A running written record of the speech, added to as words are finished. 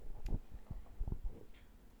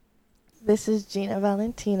This is Gina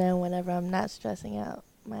Valentina. Whenever I'm not stressing out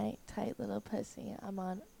my tight little pussy, I'm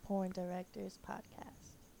on Porn Directors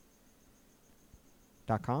Podcast.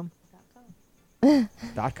 .com? .com.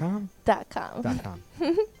 .com? .com. .com.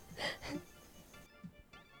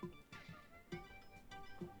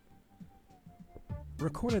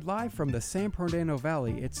 Recorded live from the San Bernardino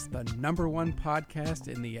Valley, it's the #1 podcast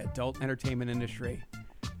in the adult entertainment industry,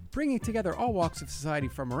 bringing together all walks of society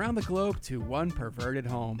from around the globe to one perverted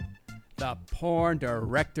home. The Porn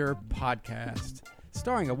Director Podcast,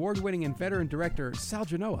 starring award-winning and veteran director Sal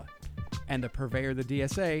Genoa, and the purveyor of the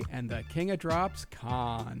DSA and the king of drops,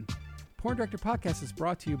 Khan. Porn Director Podcast is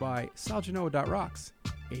brought to you by SalGenoa.rocks,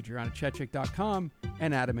 AdrianaChechik.com,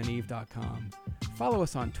 and AdamandEve.com. Follow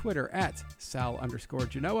us on Twitter at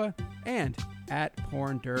Sal_Genoa and at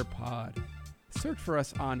PornDurPod. Search for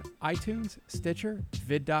us on iTunes, Stitcher,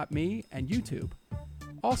 vid.me, and YouTube.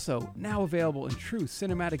 Also, now available in true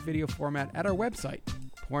cinematic video format at our website,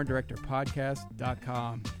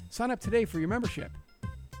 PornDirectorPodcast.com. Sign up today for your membership.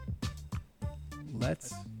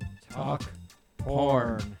 Let's talk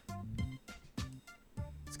porn.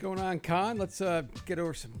 What's going on, Con? Let's get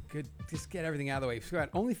over some good, just get everything out of the way. So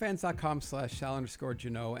at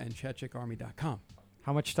onlyfans.com/Sal_Genoa and ChechikArmy.com.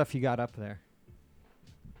 How much stuff you got up there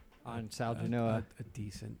on Sal Genoa? A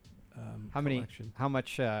decent How many? collection. How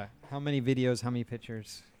much? How many videos? How many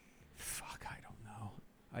pictures? Fuck, I don't know.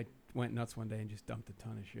 I went nuts one day and just dumped a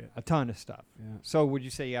ton of shit. A ton of stuff. Yeah. So would you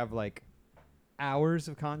say you have like hours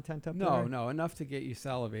of content up there? No, enough to get you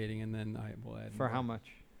salivating, and then I will add For more. how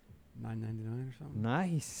much? $9.99 or something.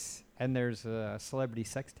 Nice. And there's a celebrity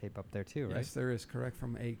sex tape up there too, right? Yes, there is, correct,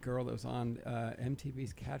 from a girl that was on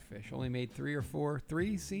MTV's Catfish. Only made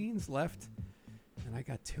three scenes left, and I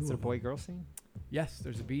got two Is it a of them. boy-girl scene? Yes,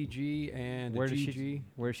 there's a BG and Where a does GG. she?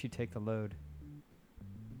 Where does she take the load?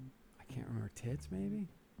 I can't remember. Tits, maybe?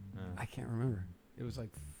 Oh. I can't remember. It was like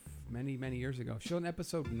many, many years ago. Showed in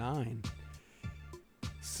episode 9.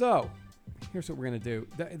 So, here's what we're going to do.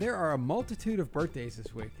 There are a multitude of birthdays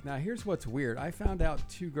this week. Now, here's what's weird. I found out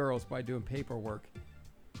 2 girls by doing paperwork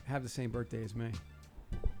have the same birthday as me.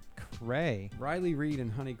 Ray. Riley Reed and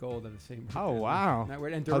Honey Gold have the same birthday. Oh as me. wow. Isn't that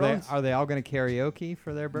weird? And Are they all going to karaoke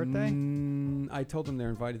for their birthday? I told them they're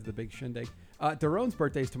invited to the big shindig. Daron's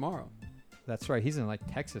birthday is tomorrow. That's right. He's in like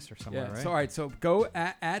Texas or somewhere, Yeah. right? So all right. So go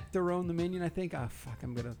at Daron the Minion. I think. Fuck.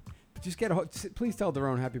 I'm gonna just get a. Please tell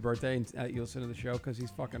Daron happy birthday and you'll listen to the show because he's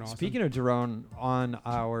fucking awesome. Speaking of Daron, on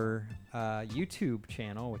our YouTube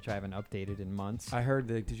channel, which I haven't updated in months, I heard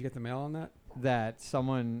that. Did you get the mail on that? that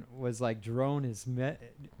someone was like, Daron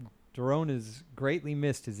is greatly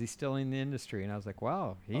missed. Is he still in the industry? And I was like,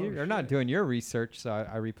 wow, you're not shit. doing your research. So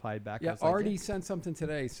I replied back. I Yeah. was like, Artie sent something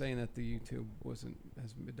today saying that the YouTube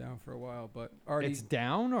hasn't been down for a while, but Artie. it's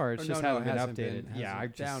down or it's just hasn't been updated. Yeah, I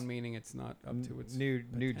down just meaning it's not up to its new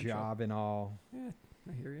potential. job and all. Yeah,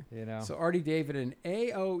 I hear you. You know. So Artie David and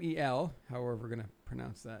AOEL, however we're going to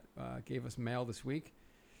pronounce that, gave us mail this week.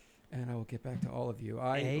 And I will get back to all of you.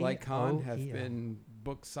 I, like Khan, have AOEL. been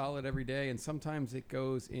booked solid every day. And sometimes it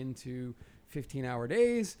goes into 15-hour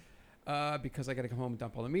days because I got to come home and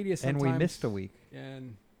dump all the media sometimes. And we missed a week.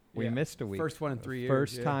 And We missed a week. First one in 3 years.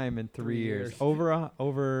 First yeah. time in 3 years. years. Over. What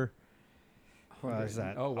 100. was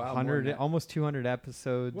that? Oh, wow. more 100, than that. almost 200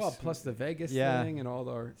 episodes. Well, plus the Vegas Yeah. thing and all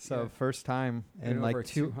the... So yeah. first time And in like over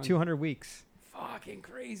 200 200 weeks. Fucking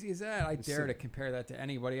crazy is that? I dare So- to compare that to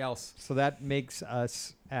anybody else. So that makes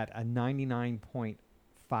us at a 99.50,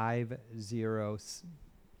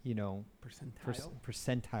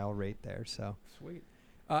 percentile rate there. So Sweet.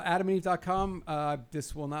 AdamandEve.com.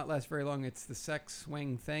 This will not last very long. It's the sex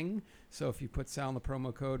swing thing. So if you put Sal in the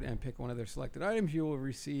promo code and pick one of their selected items, you will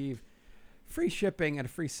receive free shipping and a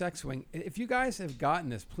free sex swing. If you guys have gotten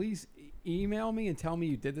this, please email me and tell me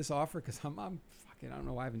you did this offer because I'm fucking, I don't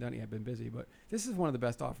know why I haven't done it yet. I've been busy, but this is one of the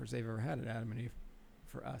best offers they've ever had at Adam and Eve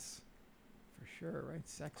for us. For sure, right?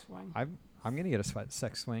 Sex swing. I'm going to get a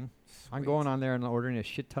sex swing. I'm Sweet. going on there and ordering a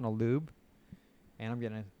shit ton of lube. And I'm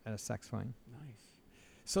getting a sex swing. Nice.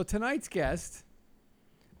 So tonight's guest,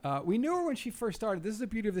 we knew her when she first started. This is the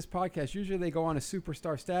beauty of this podcast. Usually they go on a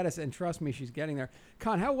superstar status, and trust me, she's getting there.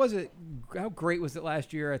 Con, how was it? How great was it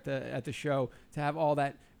last year at the show to have all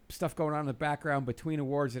that stuff going on in the background between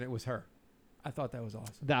awards, and it was her? I thought that was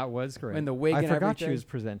awesome. That was great. And the wig I and forgot she everything. was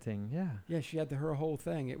presenting. Yeah. Yeah, she had her whole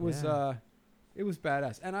thing. It was Yeah. it was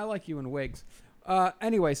badass, and I like you in wigs.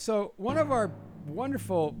 Anyway, so one of our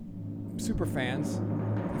wonderful super fans,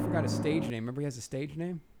 I forgot his stage name. Remember, he has a stage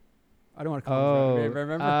name. I don't want to call him.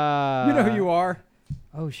 Remember, you know who you are.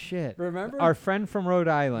 Oh shit! Remember? Our friend from Rhode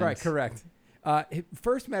Island. Right, correct.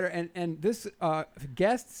 First met her, and this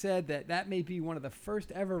guest said that may be one of the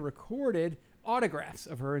first ever recorded autographs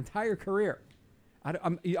of her entire career.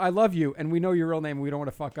 I love you, and we know your real name. And we don't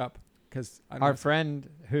want to fuck up because Our friend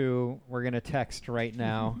who we're gonna text right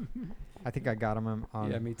now. I think I got him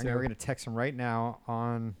on. Yeah, me too. We're gonna text him right now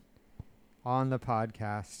on the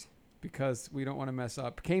podcast. because we don't want to mess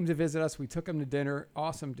up. Came to visit us. We took him to dinner.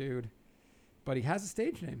 Awesome dude, but he has a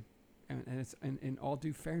stage name, and it's in all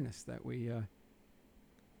due fairness that we.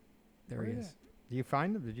 There he is. Do you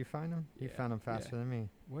find him? Did you find him? You Yeah, found him faster than me.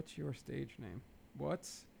 What's your stage name?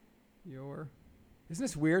 Isn't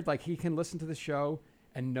this weird? Like, he can listen to the show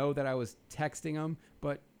and know that I was texting him,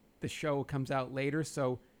 but the show comes out later.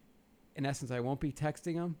 So, in essence, I won't be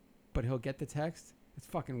texting him, but he'll get the text. It's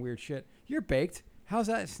fucking weird shit. You're baked. How's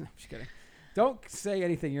that? No, I'm just kidding. Don't say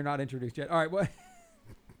anything you're not introduced yet. All right. Well,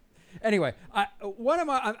 anyway,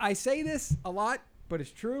 I say this a lot, but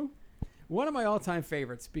it's true. One of my all-time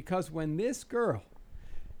favorites, because when this girl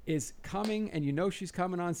is coming and you know she's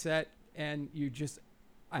coming on set and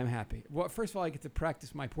I'm happy. Well, first of all, I get to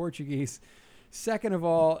practice my Portuguese. Second of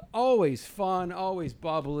all, always fun, always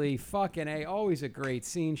bubbly, fucking A, always a great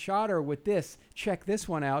scene. Shot her with this. Check this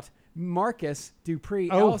one out. Marcus Dupree,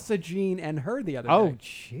 Elsa Jean, and her the other day. Oh,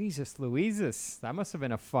 Jesus, Louises. That must have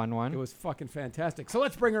been a fun one. It was fucking fantastic. So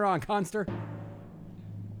let's bring her on, Conster.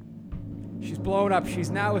 She's blown up. She's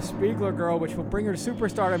now a Spiegler girl, which will bring her to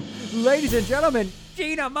superstardom. Ladies and gentlemen,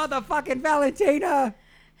 Gina motherfucking Valentina.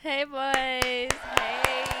 Hey, boys. Hey.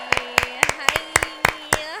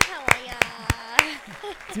 Hi. How are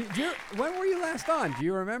ya? When were you last on? Do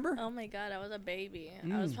you remember? Oh, my God. I was a baby.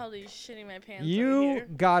 I was probably shitting my pants over You here.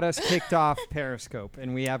 got us kicked off Periscope,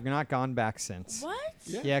 and we have not gone back since. What?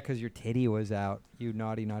 Yeah, because your titty was out. You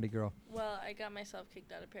naughty, naughty girl. Well, I got myself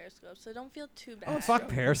kicked out of Periscope, so don't feel too bad. Oh, fuck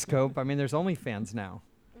Periscope. I mean, there's OnlyFans now.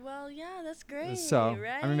 Well, yeah, that's great, So,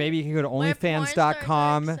 right? I mean, maybe you can go to Where porn stars are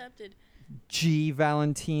OnlyFans.com, accepted. G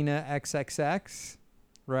Valentina XXX,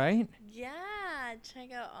 right? Yeah,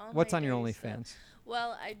 check out all What's my on your dirty stuff. OnlyFans?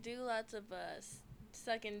 Well, I do lots of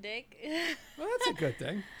sucking dick. Well, that's a good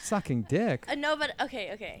thing. Sucking dick. No, but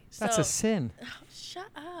okay. So, That's a sin. shut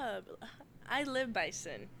up. I live by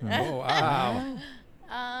sin. Oh, wow.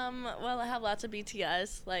 Well, I have lots of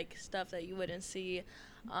BTS, like stuff that you wouldn't see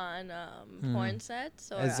on porn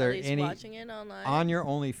sets, or Is at there least any- watching it online. On your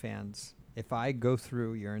OnlyFans, if I go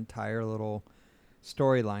through your entire little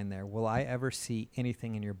storyline there, will I ever see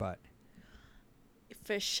anything in your butt?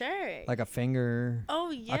 For sure. Like a finger,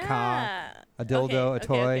 Oh yeah. cock, a dildo, a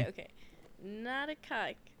toy? Okay. Not a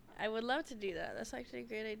cock. I would love to do that. That's actually a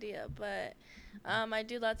great idea. But I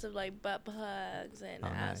do lots of like butt plugs and Oh,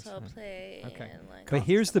 nice, asshole nice. play. Okay. And, like, But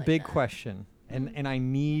here's stuff the like big that. question, and I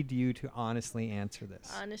need you to honestly answer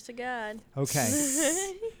this. Honest to God.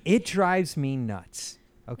 Okay. It drives me nuts.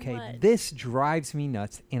 Okay. What? This drives me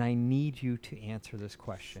nuts, and I need you to answer this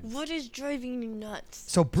question. What is driving you nuts?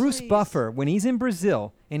 So Bruce Please. Buffer, when he's in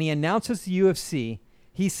Brazil and he announces the UFC,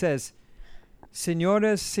 he says,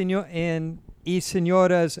 "Senhoras, e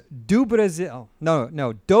senhoras do Brasil."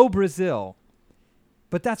 No, do Brazil.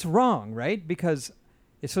 But that's wrong, right? Because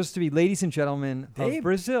it's supposed to be ladies and gentlemen They- of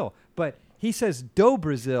Brazil. But he says do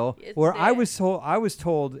Brazil, It's where I there. was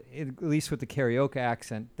told, at least with the karaoke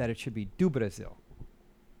accent, that it should be do Brazil.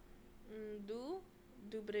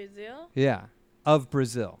 Do Brazil? Yeah, of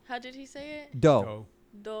Brazil. How did he say it? Do. Oh.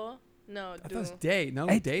 Do? No, I thought it do. was day. No,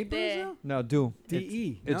 Hey, day day. Brazil? No, do.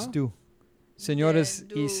 D-E, It's no? do. Senhoras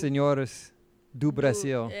do. e senhores do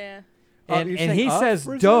Brasil. Yeah. And, you're and saying he of says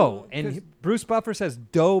Brazil? do. And 'Cause Bruce Buffer says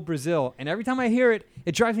do Brazil. And every time I hear it,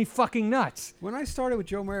 it drives me fucking nuts. when I started with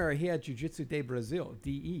Joe Moreira, he had Jiu-Jitsu de Brazil,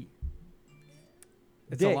 D-E.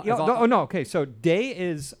 It's Day, a lo- yo, it's a- no, okay, so day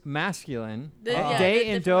is masculine. Yeah, Day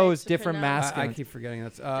they're and different do ways is to different pronounce it. masculine. I keep forgetting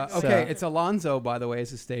that. So- Okay, it's Alonzo, by the way, is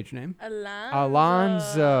his stage name.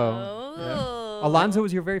 Alonzo. Alonzo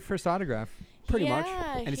was your very first autograph. Pretty much.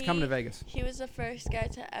 Yeah, And he's coming to Vegas. He was the first guy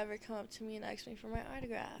to ever come up to me and ask me for my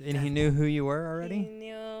autograph. And he knew who you were He already?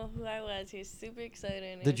 knew who I was. He was super excited.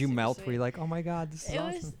 and it Did was you super melt? sweet. Were you like, oh my God, this is It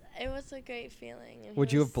awesome? was a great feeling. and he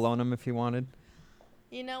Would you have was- blown him if you wanted?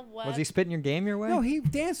 You know what? Was he spitting your game your way? No, he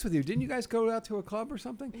danced with you. Didn't you guys go out to a club or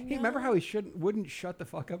something? Hey, remember No. how he wouldn't shut the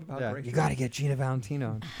fuck up about Yeah. breaking? You got to get Gina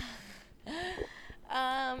Valentino.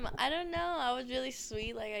 I don't know. I was really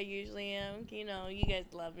sweet, like I usually am. You know, you guys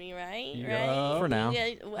love me, right? Yeah. Right? For now. Yeah,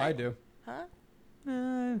 what? I do. Huh?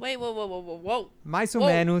 Uh, Wait, whoa. mais ou Whoa.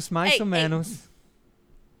 menos, mais Hey, ou hey. menos.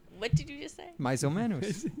 What did you just say? Mais ou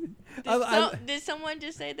menos. Did someone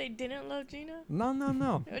just say they didn't love Gina? No.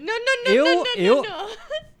 No.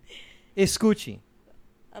 Escute.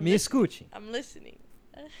 I'm Me listening. escute. I'm listening.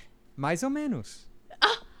 Mais ou menos.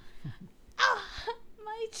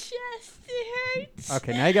 My chest, it hurts.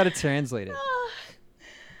 Okay, now you got to translate it.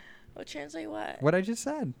 Well, translate what? What I just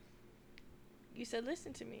said. You said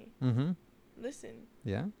listen to me. Mm-hmm. Listen.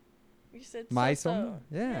 Yeah. You said Mais so. ou menos.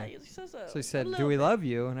 Yeah. You said so. So he A said, little do we bit. love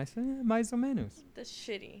you? And I said, mais ou menos. That's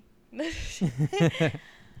shitty.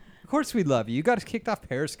 Of course we love you. You got us kicked off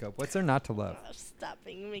Periscope. What's there not to love? Oh, stop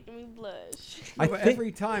it. You're making me blush. I But think-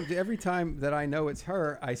 every time that I know it's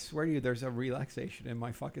her, I swear to you, there's a relaxation in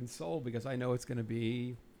my fucking soul because I know it's going to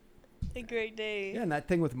be. A great day. Yeah, and that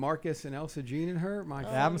thing with Marcus and Elsa Jean and her, my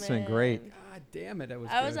Oh, That must have been great. man. God damn it, that was.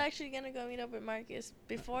 I was good. actually going to go meet up with Marcus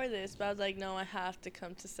before this, but I was like, no, I have to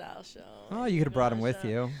come to Sal's show. Oh, you could have brought him with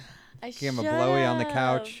you. I Give him a blowy on the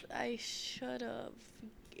couch. I should have.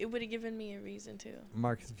 It would have given me a reason to.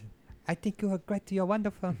 Marcus, I think you are great. You're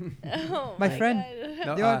wonderful. Oh My friend. God.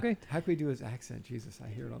 No, You are great. how can we do his accent? Jesus, I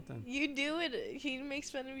hear it all the time. You do it. He makes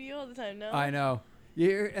fun of you all the time, no? I know.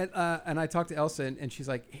 And I talked to Elsa, and she's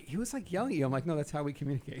like, he was like yelling at you. I'm like, no, that's how we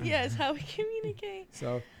communicate. Yeah, it's how we communicate.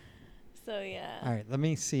 So So, yeah. All right, let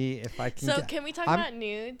me see if I can. So, get, can we talk I'm- about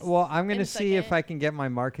nudes? well, I'm in gonna a see if second? I can get my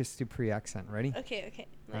Marcus Dupree accent. Ready? Okay.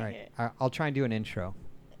 All Let me right, hear it. I'll try and do an intro.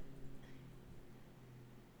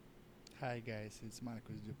 Hi guys, it's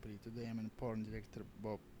Marcus Dupree. Today I'm in porn director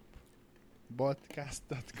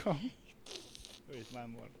Botcast.com. Wait,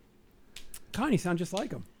 one more. Connie sound just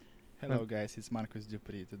like him. Hello guys, it's Marcus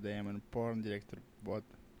Dupree. Today I'm in porn director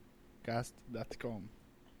Botcast.com.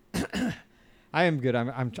 I am good.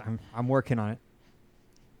 I'm working on it.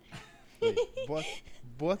 Wait,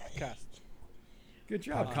 Botcast. Good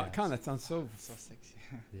job, Podcast. Con. That sounds so. So sexy.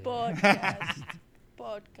 Podcast.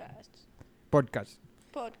 Podcast.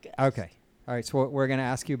 Okay. All right. So we're gonna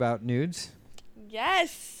ask you about nudes.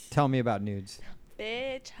 Yes. Tell me about nudes.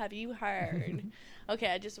 Bitch, have you heard? Okay,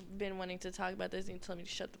 I just been wanting to talk about this and you told me to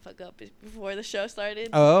shut the fuck up before the show started.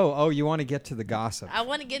 Oh, you want to get to the gossip, I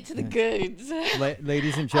want to get to the goods.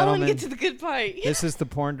 ladies and I want to gentlemen. get to the good part. This is the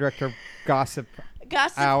porn director gossip.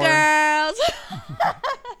 Gossip hour. Girls.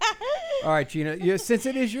 All right, Gina. Since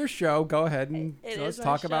it is your show, go ahead and It let's is my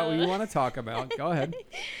talk about what show. you want to talk about. Go ahead.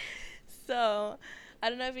 So, I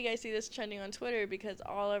don't know if you guys see this trending on Twitter because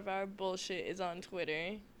all of our bullshit is on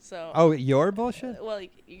Twitter. So, Oh, your bullshit. well,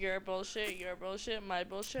 like, your bullshit, my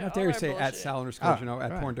bullshit. How all dare you our say at bullshit. Sal _ Oh,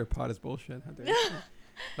 at right. Porn Dirt Pod is bullshit. How dare you?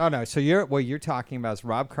 No. So what you're talking about is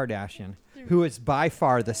Rob Kardashian, who is by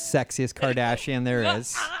far the sexiest Kardashian there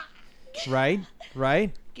is.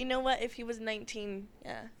 Right? You know what? If he was 19,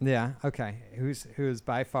 yeah, Yeah. Okay. Who's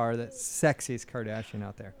by far the sexiest Kardashian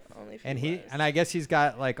out there? only if And he he was. and I guess he's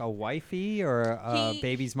got like a wifey or a He-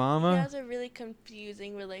 baby's He mama. has a really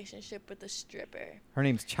confusing relationship with a stripper. Her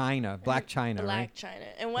name's China, Black China, Black right? China.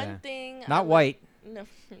 And one Yeah. thing. Not I white. No,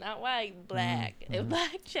 not white. Black. mhm.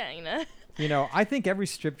 Black China. You know, I think every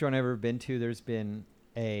strip joint I've ever been to, there's been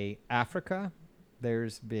a Africa,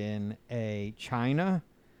 there's been a China,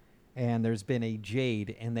 and there's been a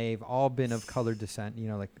Jade, and they've all been of colored descent. You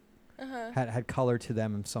know, like had color to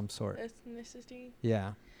them in some sort. Ethnicity.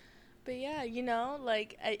 Yeah. But yeah, you know,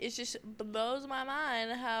 like it just blows my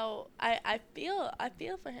mind how I feel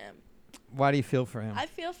for him. Why do you feel for him? I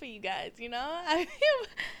feel for you guys. You know, I feel.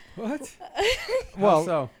 What? Well,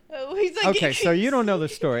 so He's like, okay, so you don't know the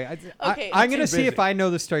story. Okay, I'm too gonna see if busy. I know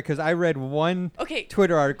the story because I read one Okay.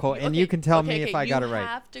 Twitter article, and you okay, can tell okay, me okay, if I got it You right.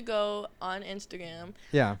 have to go on Instagram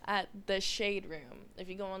Yeah. at the Shade Room. If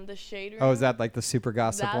you go on the Shade Room. Oh, is that like the super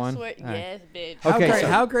gossip that's one? Where, All right. yes, bitch. Okay,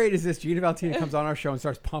 how so- great is this? Gina Valtina comes on our show and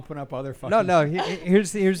starts pumping up other fucking. No.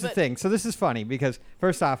 Here's the But- thing. So this is funny because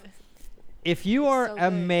first off, if you are so a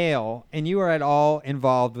good. male and you are at all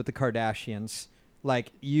involved with the Kardashians,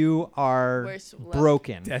 like you are We're s- left.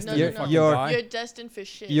 broken. Destined No, you're, no, no. you're die. You're destined for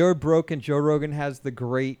shit. you're broken. Joe Rogan has the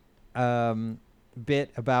great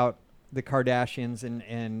bit about the Kardashians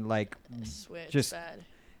and like I swear it's just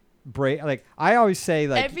bad. like I always say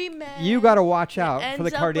like Every man you got to watch that out for the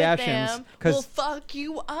ends up with Kardashians them will because fuck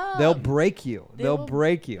you up. they'll break you. They They'll will-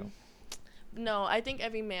 break you. No, I think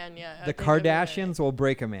every man. Yeah. I The think every man. Kardashians will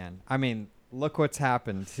break a man. I mean, look what's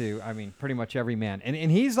happened to, pretty much every man.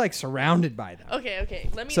 And he's like surrounded by them. Okay.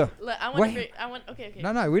 Let me. So, I want. wait. I want. Okay.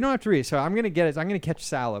 No, we don't have to read. So I'm going to get it. I'm going to catch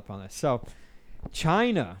Sal up on this. So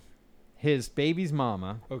China, his baby's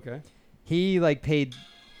mama, Okay. he like paid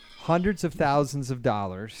hundreds of thousands of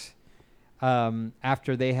dollars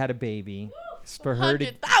after they had a baby for her to.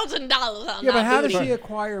 $100,000. Yeah, but how does booty. she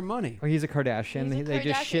acquire money? Oh, he's a Kardashian. He's a They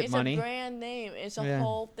just Kardashian. shit it's money. a brand name. It's a Yeah.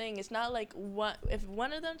 whole thing. It's not like one. If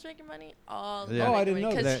one of them's making money, all. Yeah. Oh, I didn't know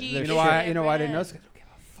that. Because They're- he. they're You is know why? their You know why I didn't know? brand. 'Cause I don't give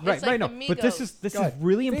a It's like No, the but this is Migos. Go ahead.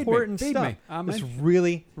 really Feed me, important feed stuff. me. I'm This is in.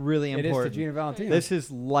 really, really It is important. to Gina Valentino. This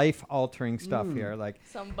is life-altering stuff Mm. here. Like,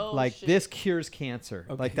 Some bullshit. like this cures cancer.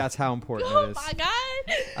 Okay. Like that's how important Oh it is. my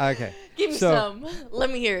god. Okay. Give me So- some. Let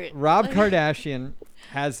me hear it. Rob Kardashian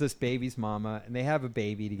has this baby's mama, and they have a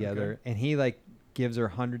baby together, and he like gives her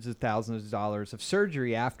hundreds of thousands of dollars of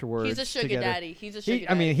surgery afterwards. He's a sugar together. daddy. He's a sugar daddy.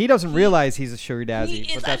 I mean, he doesn't realize he's a sugar daddy, He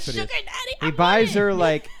is but that's a what sugar he is. daddy. He I want buys it. her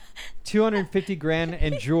like 250 grand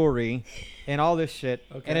in jewelry and all this shit,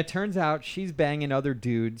 Okay. and it turns out she's banging other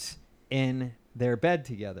dudes in their bed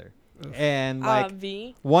together, and like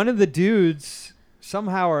V. one of the dudes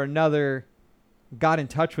somehow or another got in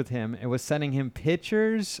touch with him and was sending him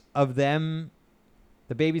pictures of them,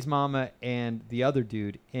 the baby's mama and the other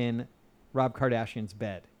dude, in Rob Kardashian's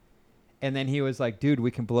bed. And then he was like, dude,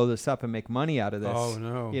 we can blow this up and make money out of this. Oh,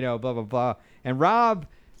 no. You know, blah, blah, blah. And Rob,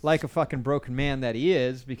 like a fucking broken man that he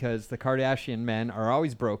is, because the Kardashian men are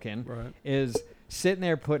always broken, Right. is sitting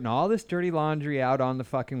there putting all this dirty laundry out on the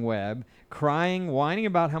fucking web, crying, whining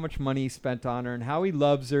about how much money he spent on her and how he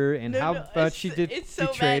loves her and how much she did It's so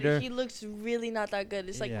betrayed bad. her. He looks really not that good.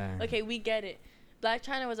 It's like, Yeah. okay, we get it. Black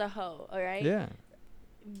China was a hoe, all right? Yeah.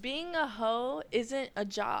 Being a hoe isn't a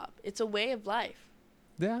job. It's a way of life.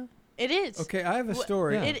 Yeah. It is. Okay, I have a Wha-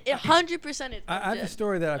 story. Yeah. It 100% is. I have a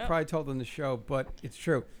story that I Oh. probably told on the show, but it's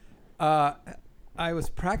true. I was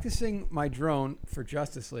practicing my drone for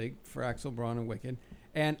Justice League for Axel Braun and Wicked,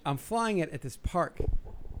 and I'm flying it at this park,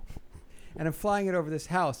 and I'm flying it over this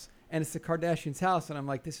house, and it's the Kardashians' house, and I'm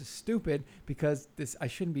like, this is stupid because I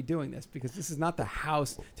shouldn't be doing this because this is not the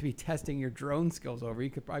house to be testing your drone skills over.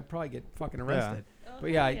 I'd probably get fucking arrested. Oh,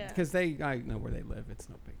 But yeah, because I know where they live. It's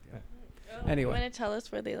no big deal. Anyway. You want to tell us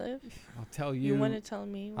where they live? I'll tell You you. want to tell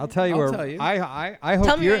me? I'll tell you I'll where tell you. I hope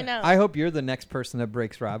Tell me you're right now. I hope you're the next person that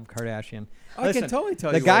breaks Rob Kardashian. I Listen, can totally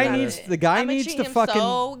tell the you. guy where needs that is. the guy I'ma needs treat to him fucking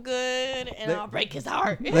so good, and the- I'll break his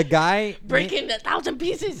heart. the guy break it in 1,000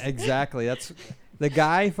 pieces. Exactly. That's the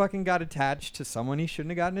guy fucking got attached to someone he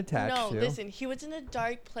shouldn't have gotten attached No, to. listen, he was in a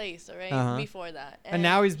dark place, all right, Uh-huh. before that. And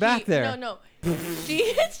now he's back there. No,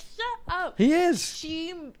 she shut up. He is.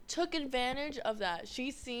 She took advantage of that.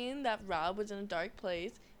 She seen that Rob was in a dark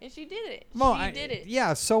place, and she did it. Well, she did it.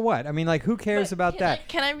 Yeah, so what? I mean, like, who cares But about that?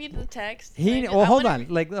 Can I read the text? He Can I well, I hold wanna on.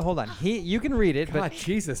 Like, hold on. You can read it, God, but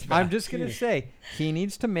Jesus, I'm man. just gonna Jeez. say he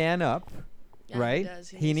needs to man up, Yeah, right? does.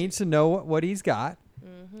 He needs to know what he's got.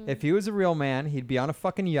 Mhm. If he was a real man, he'd be on a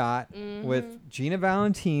fucking yacht Mhm. with Gina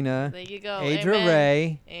Valentina, There you go. Adria Amen.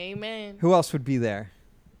 Ray. Amen. Who else would be there?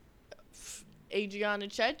 Adriana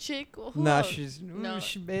Chechik. Who No, else? she's. No.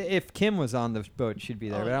 If Kim was on the boat, she'd be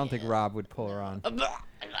there. Oh, but I don't think yeah. Rob would pull her on. Blah.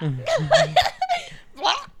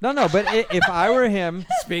 No. But if I were him,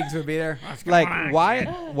 Speaks would be there. like,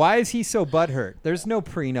 why is he so butthurt? There's no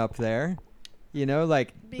prenup there. You know,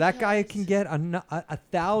 like that guy Because- can get a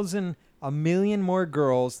thousand, a million more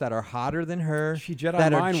girls that are hotter than her, She Jedi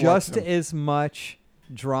that are mind just warped him. as much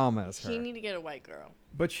drama as her. He need to get a white girl.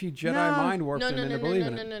 But she Jedi No. mind warped No, him no, into no, no, no,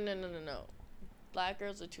 believing no, it. no, no, no, no, no. Black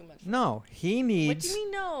girls are too much. No, he What needs. do you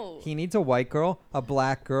mean no? He needs a white girl, a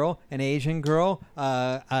black girl, an Asian girl,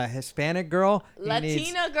 a Hispanic girl. Latina He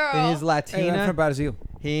needs girl. He needs Hey, Latina. that's about as you.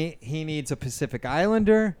 He needs a Pacific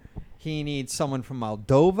Islander. He needs someone from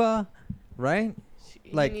Moldova, right?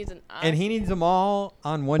 He Like, needs an and he needs them all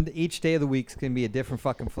on each day of the week can be a different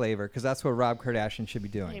fucking flavor because that's what Rob Kardashian should be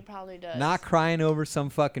He doing. probably does. Not crying over some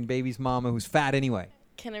fucking baby's mama who's fat anyway.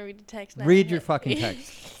 Can I read the text now? Read your fucking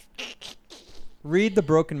text. Read the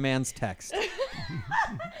broken man's text.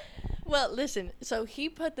 Well, listen. So he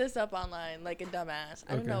put this up online like a dumbass.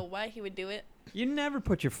 I don't Okay. know why he would do it. You never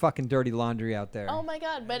put your fucking dirty laundry out there. Oh my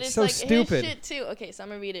god! But it's So like stupid. his shit too. Okay, so I'm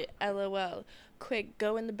gonna read it. LOL. Quick,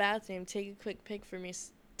 go in the bathroom. Take a quick pic for me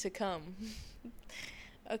to come.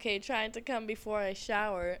 Okay, trying to come before I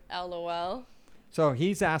shower. LOL. So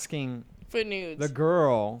he's asking For nudes. the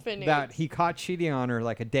girl For nudes. that he caught cheating on her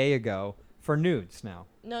like a day ago for nudes now.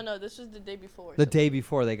 No, this was the day before. The so- day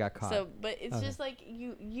before they got caught. So, but it's Okay. just like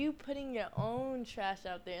you putting your own trash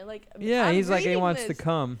out there. Like, yeah, I'm he's like he reading wants to this.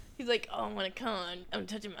 come. He's like, oh, I want to come. I'm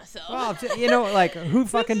touching myself. Well, you know, like who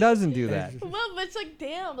fucking doesn't do that? Well, but it's like,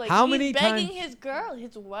 damn. Like, How he's many begging times- his girl,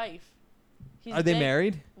 his wife. He's Are they beg-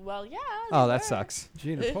 married? Well, yeah. Oh, they that were. sucks.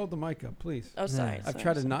 Gina, hold the mic up, please. Oh, sorry. Yeah. I've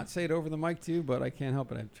tried to not say it over the mic to you, but I can't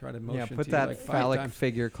help it. I've tried to motion Yeah, to put you that like 5 phallic times.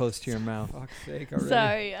 figure close to your mouth. Fuck's sake already.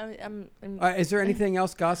 Sorry, I'm Is there anything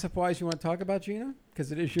else gossip-wise you want to talk about, Gina?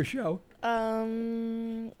 Because it is your show.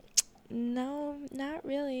 no, not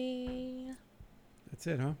really. That's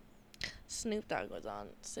it, huh? Snoop Dogg was on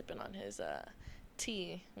sipping on his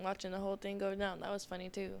T, watching the whole thing go down. That was funny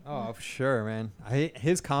too. Oh, for sure, man.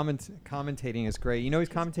 His commentating is great. You know, he's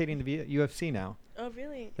commentating the UFC now. Oh,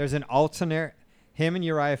 really? There's an alternate. Him and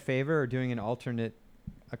Uriah Faber are doing an alternate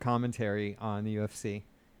commentary on the UFC.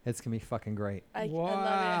 It's gonna be fucking great. I love it.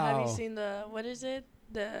 Have you seen what is it?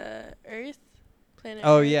 The Earth? Planet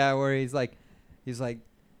Oh Earth? yeah, where he's like,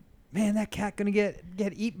 man, that cat gonna get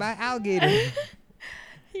eat by alligator.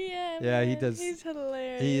 Yeah, Yeah, he man, does. He's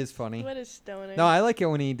hilarious. He is funny. What a stoner. No, I like it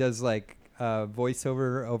when he does like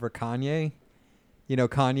voiceover over Kanye. You know,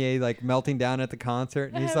 Kanye like melting down at the concert,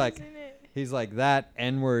 and I he's haven't like, seen it. he's like, that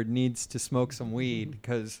N-word needs to smoke some weed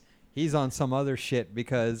because he's on some other shit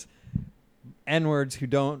because N-words who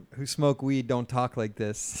smoke weed don't talk like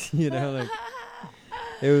this. You know, like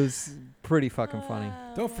it was pretty fucking funny.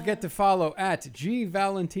 Don't forget to follow at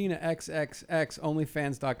GValentinaXXX,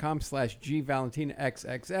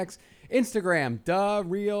 onlyfans.com/GValentinaXXX, Instagram,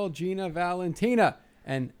 TheRealGinaValentina,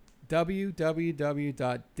 and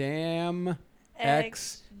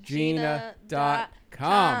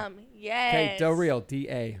www.damnxgina.com. Yes. Okay, The Real,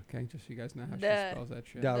 D-A. Okay, just so you guys know how she spells that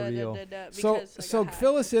shit. Da Real. So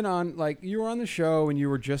fill us in on, like, you were on the show and you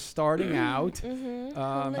were just starting out.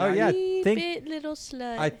 Oh, yeah, Little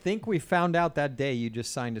slut. I think we found out that day you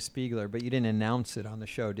just signed to Spiegler, but you didn't announce it on the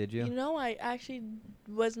show, did you? You know, I actually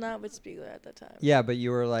was not with Spiegler at the time. Yeah, but you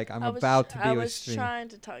were like, I'm about to be I with was Spiegler. trying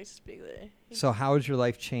to talk to Spiegler. So how has your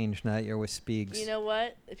life changed now that you're with Spiegs? You know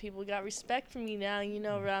what? If people got respect for me now, you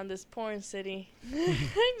know, around this porn city.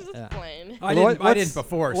 Just playing. I Well, didn't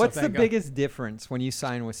before. What's so the thank God. biggest difference when you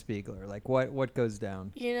sign with Spiegler? Like, what goes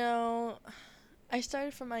down? You know, I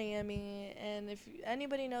started from Miami, and if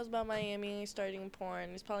anybody knows about Miami, starting porn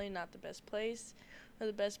is probably not the best place or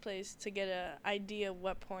the best place to get an idea of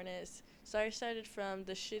what porn is. So I started from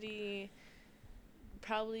the shitty,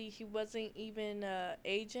 probably he wasn't even a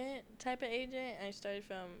type of agent. I started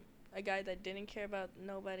from a guy that didn't care about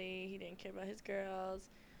nobody. He didn't care about his girls.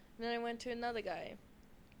 And then I went to another guy.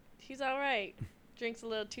 He's all right. Drinks a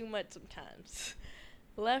little too much sometimes.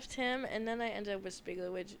 Left him, and then I ended up with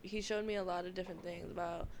Spiegler, which he showed me a lot of different things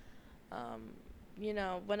about, you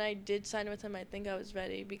know, when I did sign with him, I think I was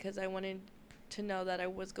ready because I wanted to know that I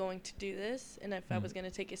was going to do this and if I was going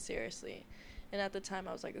to take it seriously. And at the time,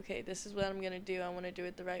 I was like, okay, this is what I'm going to do. I want to do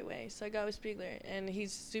it the right way. So I got with Spiegler, and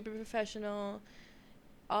he's super professional.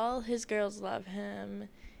 All his girls love him.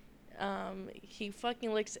 He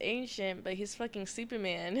fucking looks ancient, but he's fucking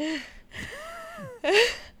Superman.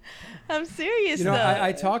 I'm serious, You know, though.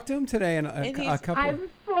 I talked to him today, and a couple. I've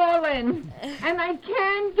fallen, and I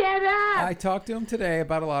can't get up. I talked to him today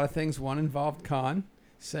about a lot of things. One involved Khan,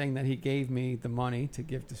 saying that he gave me the money to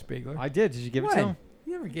give to Spiegler. I did. Did you give it to When? him?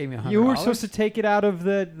 You never gave me $100. You were supposed to take it out of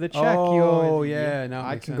the check. Oh, yeah, no,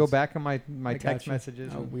 I makes can sense. go back on my I text gotcha.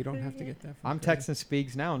 messages. No, we don't have to get that. from I'm Craig. texting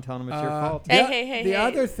Spiegs now and telling him it's your fault. Yeah. Hey, The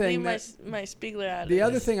other thing leave that- my Spiegler out The of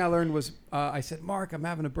other this. thing I learned was I said, Mark, I'm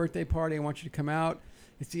having a birthday party. I want you to come out.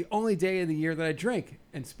 It's the only day of the year that I drink.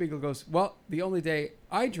 And Spiegel goes, well, the only day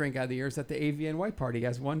I drink out of the year is at the AVN White Party. He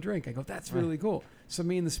has one drink. I go, that's really cool. So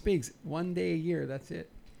me and the Spiegs, one day a year, that's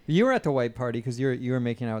it. You were at the white party because you were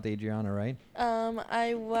making out with Adriana, right?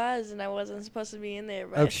 I was, and I wasn't supposed to be in there.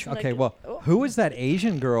 Oh, Right? okay. Well, who was that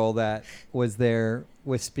Asian girl that was there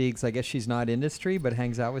with Spiegs? I guess she's not industry, but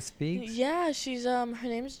hangs out with Spiegs. Yeah, she's her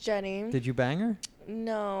name's Jenny. Did you bang her?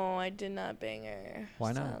 No, I did not bang her.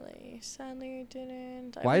 Why not? Sadly, I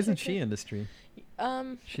didn't. Why isn't she industry?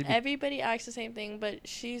 She'd be- Everybody acts the same thing, but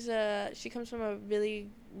she comes from a really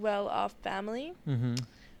well-off family. Mm-hmm.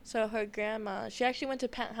 So her grandma, she actually went to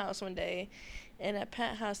Penthouse one day, and at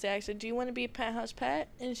Penthouse they asked her, "Do you want to be a Penthouse pet?"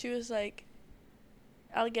 And she was like,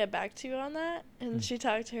 "I'll get back to you on that." And she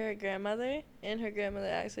talked to her grandmother, and her grandmother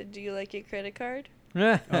asked her, "Do you like your credit card?"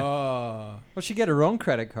 Oh. Well, she get her own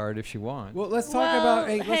credit card if she wants. Well, let's talk about.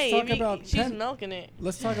 Hey, let's talk about. She's milking it.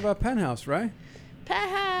 Let's talk about Penthouse, right?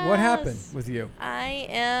 Penthouse. What happened with you? I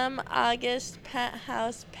am August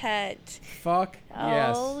Penthouse pet. Fuck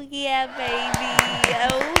Oh yes. yeah,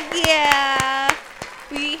 baby. Oh yeah.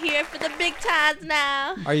 We here for the big times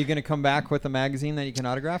now. Are you gonna come back with a magazine that you can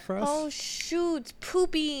autograph for us? Oh shoot,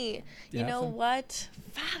 poopy. You Yeah, know so- what?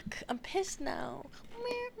 Fuck, I'm pissed now.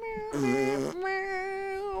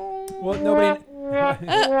 Well, nobody.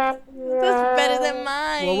 That's better than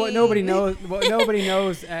mine. Well, what nobody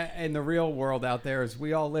knows in the real world out there is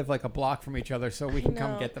we all live like a block from each other, so we can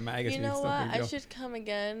come No. get the magazine. You know It's no what? big I deal. should come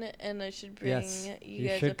again, and I should bring Yes, you you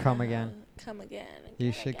guys should up come in the again. house. Come again.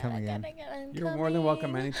 You should come again. I'm You're more than welcome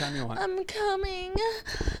coming. anytime you want. I'm coming.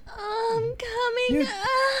 I'm coming. You-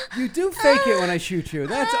 You do fake it when I shoot you.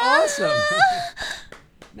 That's awesome.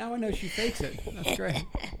 Now I know she fakes it. That's great.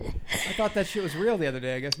 I thought that shit was real the other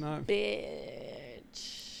day. I guess not.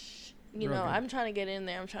 Bitch. You Real know, good. I'm trying to get in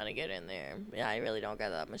there. Yeah, I really don't got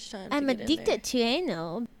that much time I'm to get in addicted to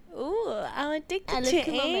anal. there. Ooh, I'm addicted I love to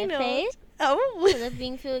cum on my anal. face. Oh, I love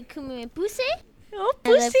being filled with cum in my pussy. oh, I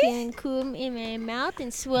love pussy. feeling cum in my mouth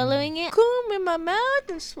and swallowing it. Cum in my mouth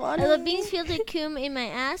and swallowing. I love being filled with cum in my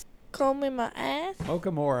ass. cum in my ass.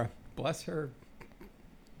 Okamura, bless her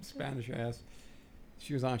Spanish ass.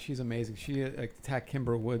 She was on. She's amazing. She attacked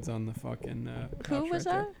Kimber Woods on the fucking. Who was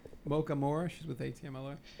that? Mocha Mora. She's with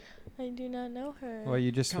ATMLA. I do not know her. Well,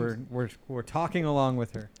 you just we're talking along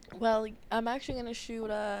with her. Well, I'm actually gonna shoot.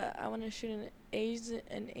 I want to shoot an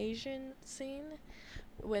Asian scene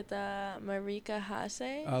with Marika Hase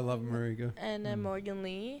I love Marika. and Morgan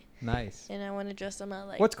Lee, Nice. and I want to dress them out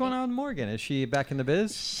like. What's going on with Morgan? Is she back in the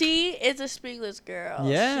biz? She is a Speakless girl.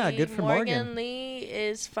 Yeah, good for Morgan. Morgan Lee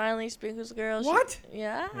is finally Speakless girl. What?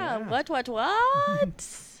 Yeah. Yeah. What?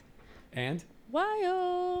 And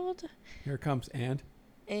Wild. here comes and.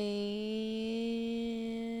 And.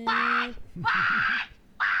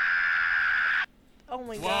 Oh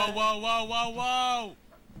my Whoa, god. whoa, whoa, whoa, whoa!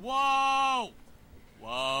 Whoa!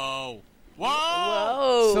 Whoa! Whoa!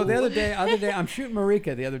 Whoa. So the other day, I'm shooting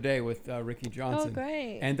Marika the other day with Ricky Johnson. Oh,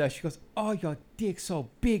 great. And she goes, "Oh, your dick's so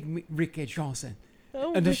big, Ricky Johnson."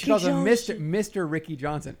 Oh, And then she Ricky calls him Johnson. Mr. Ricky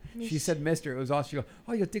Johnson. She said Mr. It was all she goes,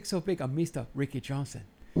 "Oh, your dick's so big, I'm Mr. Ricky Johnson."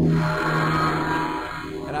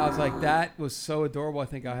 And I was like, that was so adorable. I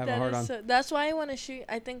think I have a hard on. That's why I want to shoot.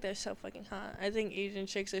 I think they're so fucking hot. I think Asian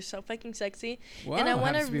chicks are so fucking sexy. Wow, and I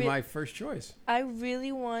want happens to be to. my first choice. I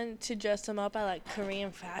really want to dress them up at like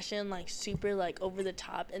Korean fashion, like super like over the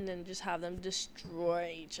top, and then just have them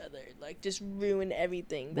destroy each other, like just ruin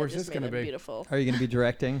everything. Where's that just this made gonna them be? beautiful. Are you going to be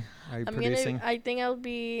directing? Are you producing? I think I'll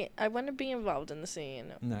be. I want to be involved in the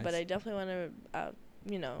scene, Nice. but I definitely want to.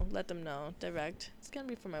 Let them know direct. It's gonna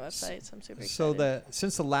be for my website, so I'm super excited. So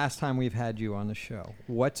since the last time we've had you on the show,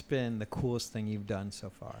 what's been the coolest thing you've done so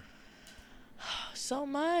far? So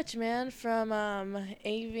much, man, from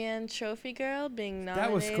Avian Trophy Girl being nominated.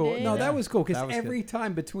 That was cool. No, Yeah, that was cool because that was every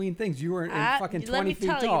time between things, you were in fucking let 20 me feet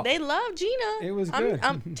tell tall. you, they love Gina. It was good.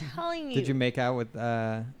 I'm telling you. Did you make out with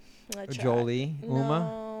I tried. Jolie, Uma?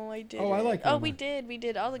 No, I did. Oh, I like Oh, Uma. we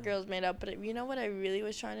did. All the girls made up, but you know what I really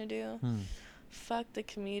was trying to do? Fuck the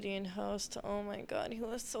comedian host. Oh my god, he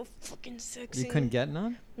was so fucking sexy. You couldn't get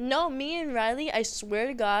none? No, me and Riley, I swear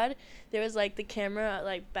to God, there was like the camera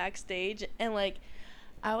like backstage, and like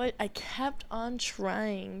I kept on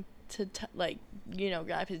trying to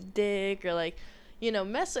grab his dick or like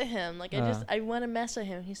mess with him. Like I want to mess with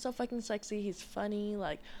him. He's so fucking sexy. He's funny.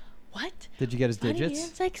 Like what? Did you get his Funny digits?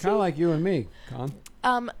 and sexy. Kind of like you and me, Con.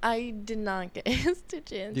 I did not get his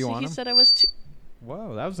digits. Do you want He him? said I was too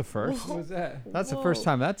Whoa, that was the first. What was that? That's the first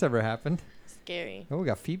Whoa. time that's ever happened. scary. Oh, we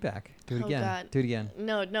got feedback. Do it Oh, again. God. Do it again.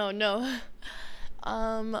 No.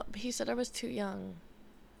 He said I was too young.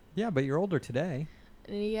 Yeah, but you're older today.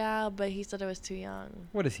 Yeah, but he said I was too young.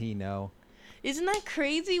 What does he know? Isn't that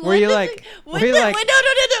crazy? Were you does like- no. were you like- When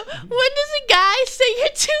does a guy say you're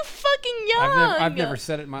too fucking young? I've never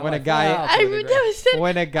said it in my When a life. guy- Wow, I pretty would great. never said.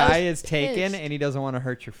 When a guy is pissed. taken and he doesn't want to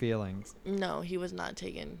hurt your feelings. No, he was not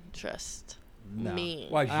taken. Trust No. me.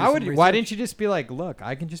 Why, did you do some Why research? didn't you just be like, look,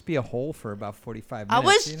 I can just be a hole for about 45 I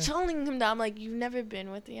minutes. was telling him that I'm like, you've never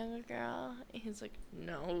been with a younger girl. And he's like,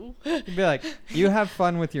 no. You'd be like, you have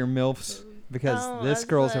fun with your MILFs because No, I this was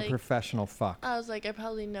girl's a like- professional fuck. I was like, I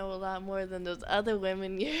probably know a lot more than those other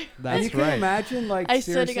women. And That's you can right. imagine, like, I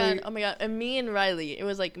swear to seriously, God, oh my God, and me and Riley, it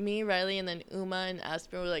was like me, Riley, and then Uma and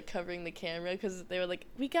Aspen were like covering the camera because they were like,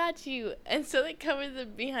 we got you, and so they covered the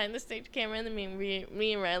behind the stage camera, and then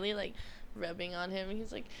me and Riley like rubbing on him, and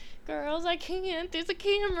he's like, girls, I can't, there's a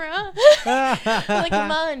camera. I'm like,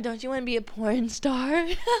 come on, don't you want to be a porn star?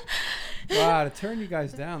 wow, to turn you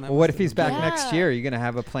guys down. That Well, what must if he's have been back next Yeah. year? Are you going to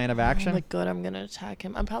have a plan of Oh action? my God, I'm gonna attack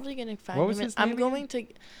him. I'm probably gonna find What was him. his I'm name going to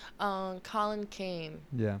Colin Kane.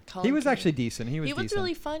 Yeah. Colin He was King. actually decent. He was He was decent.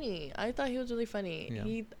 really funny. I thought he was really funny.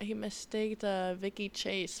 Yeah. He mistaked Vicky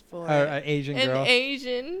Chase for An Asian an girl.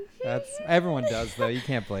 Asian. That's everyone does though. You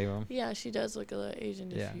can't blame them. Yeah, she does look a little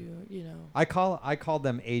Asian Yeah. if you know. I call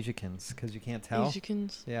them Asians because you can't tell.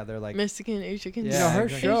 Asians. Yeah, they're like. Mexican Asians. Yeah, You know, her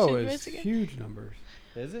exactly. show Asian is Mexican. huge numbers.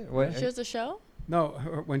 Is it? What? She has a show? No,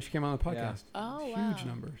 when she came on the Yeah. podcast. Oh, Huge wow.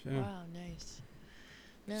 numbers, yeah. Wow, nice.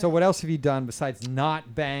 Yeah. So what else have you done besides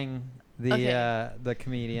not bang the Okay. the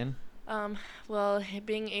comedian? Well,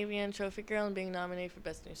 being Avian Trophy Girl and being nominated for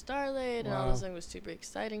Best New Starlet and all Wow. those things was super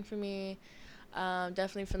exciting for me.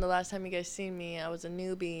 Definitely from the last time you guys seen me, I was a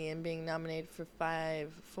newbie and being nominated for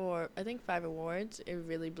five awards. It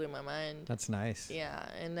really blew my mind. That's nice. Yeah,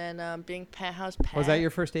 and then being Penthouse Pat. Was that your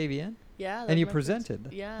first AVN? Yeah. that And was you my first- presented.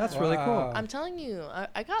 Yeah. That's really cool. Wow. I'm telling you,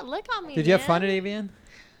 I got lick on me. Did you have fun man. at Avian?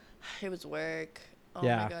 It was work. Oh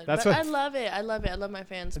Yeah, my god. that's But what- I love it. I love it. I love my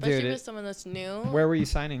fans, Dude, especially it- with someone that's new. Where were you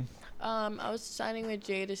signing? I was signing with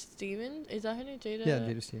Jada Stevens. Is that her name? Jada. Yeah,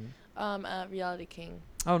 Jada Stevens. At Reality King.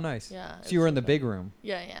 Oh, nice. Yeah. So you were in the big room.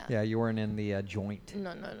 Yeah, yeah. Yeah, you weren't in the joint.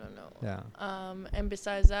 No. Yeah. And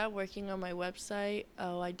besides that, working on my website.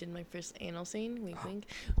 Oh, I did my first anal scene. Wink, wink.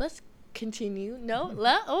 Let's continue. No.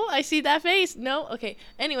 Oh, I see that face. No. Okay.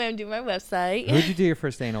 Anyway, I'm doing my website. Who'd you do your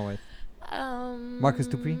first anal with? Marcus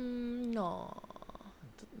Dupree? No.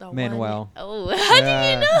 The one- Manuel. Oh, how do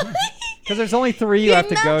Yeah. you know? Because there's only 3 you have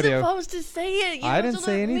to go to. You're not supposed to say it. You I have didn't to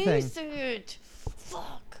say look anything. research.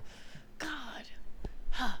 Fuck. God.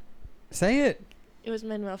 Say it. It was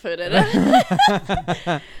Manuel Ferreira.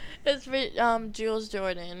 It's for Jules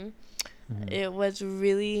Jordan. Mhm. It was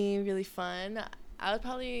really, really fun. I was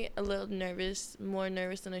probably a little nervous, more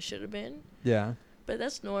nervous than I should have been, Yeah. but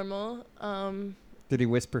that's normal. Did he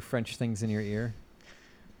whisper French things in your ear?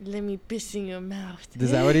 Let me piss in your mouth.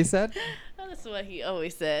 Is that what he said? That's what he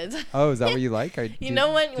always says. Oh, is that what you like? Or You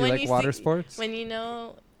know when- do you when like you water see- sports? When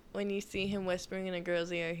you see him whispering in a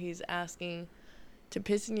girl's ear, he's asking to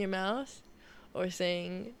piss in your mouth, or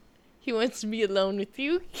saying he wants to be alone with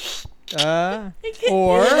you.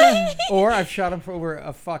 Or I've shot him for over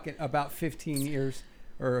about 15 years,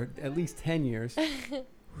 or at least 10 years.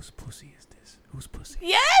 Whose pussy is this? Whose pussy?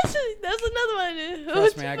 Yes, that's another one.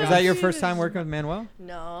 Trust me, I Was got that your first time working with Manuel?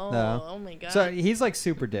 No. No. Oh my god. So he's like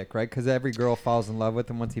super dick, right? Because every girl falls in love with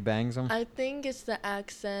him once he bangs them. I think it's the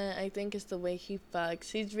accent. I think it's the way he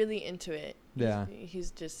fucks. He's really into it. Yeah.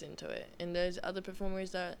 He's just into it. And there's other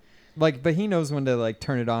performers that. Like, but he knows when to like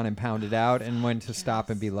turn it on and pound it out, and when to stop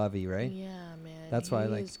and be lovey, right? Yeah, man. That's why I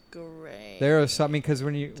like- He's great. There are something because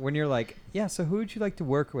when you're like, yeah, so who would you like to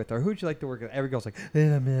work with, or who'd you like to work with? Every girl's like,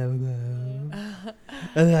 I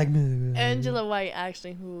like Manuel. Angela White,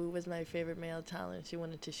 actually, who was my favorite male talent, she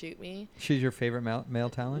wanted to shoot me. She's your favorite male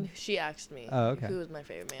talent? She asked me. Oh, okay. Who was my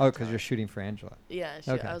favorite male? Oh, because talent. you're shooting for Angela. Yeah.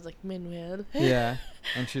 Okay. I was like Manuel. Yeah,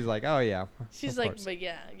 and she's like, oh yeah. She's of like, course. but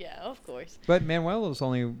yeah, of course. But Manuel is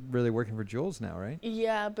only really working for Jules now, right?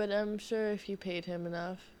 Yeah, but I'm sure if you paid him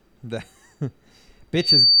enough. The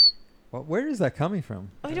bitch is. Well, where is that coming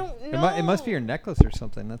from? I don't It, know. it must be your necklace or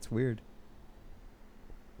something. That's weird.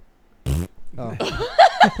 Oh.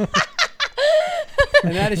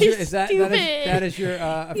 And that is He's your that is your You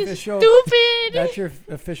official. stupid. That's your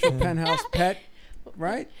official penthouse pet,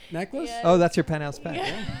 right? Necklace. Yeah. Oh, that's your penthouse pet.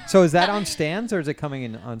 Yeah. So is that on stands or is it coming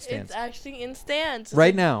in on stands? It's actually in stands.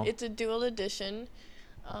 Right now? It's a dual edition.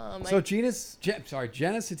 So Jenna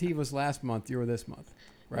Sativa was last month. You were this month,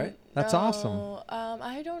 right? That's awesome.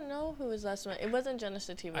 I don't know who was last one. It wasn't Jenna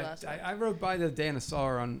Sativa last month. I rode by the day and I saw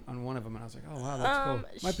her on one of them, and I was like, oh wow, that's cool.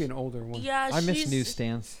 Might be an older one. Yeah, I miss she's-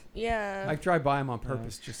 newsstands. Yeah. I drive by them on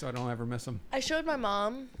purpose just so I don't ever miss them. I showed my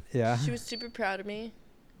mom. Yeah. She was super proud of me.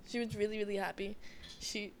 She was really, really happy.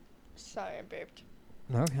 Sorry, I burped.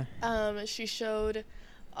 Okay. She showed.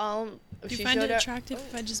 Do you she find showed it her- attractive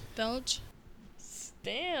if I just belch?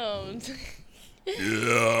 Damn.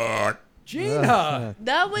 Gina.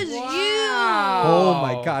 That was Oh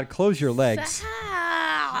my God! Close your you. legs.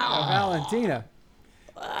 Valentina.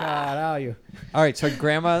 God, how are you? All right. So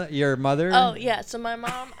grandma, your mother. Oh yeah, so my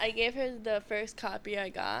mom, I gave her the first copy I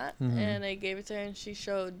got, Mhm. and I gave it to her, and she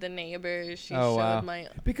showed the neighbors. She Oh, showed wow. my.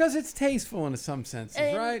 Because it's tasteful in some senses,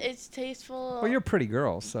 And right? it's tasteful. Well, you're a pretty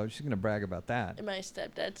girl, so she's gonna brag about that. And my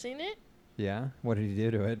stepdad seen it. Yeah. What did he do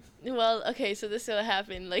to it? Well, okay, so this is what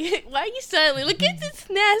happened. Like, why are you silent? Look at this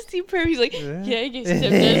nasty perv. He's like, yeah, your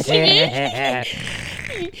stepdad seen it.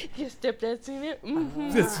 Your stepdad seen it. Mm-hmm.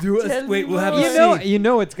 Let's do it. Tell Wait, me we'll have a more. scene. You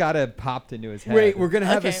know it's gotta popped into his head. Wait, we're gonna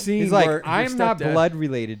have a Okay. scene. He's like, where your I'm not stepdad- blood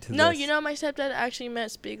related to No, this. you know my stepdad actually met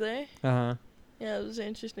Spiegler. Uh huh. Yeah, it was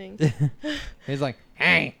interesting. He's like,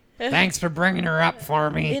 hey, thanks for bringing her up for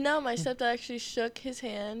me. You know, my stepdad actually shook his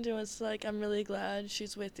hand and was like, I'm really glad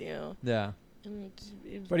she's with you. Yeah. And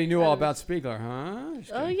But he knew all about Spiegler, huh?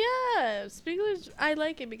 Just Oh kidding. yeah, Spiegler's. I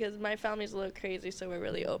like it because my family's a little crazy, so we're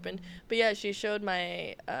really open. But yeah, she showed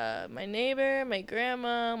my my neighbor, my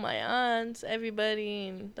grandma, my aunts, everybody,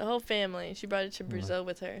 and the whole family. She brought it to Brazil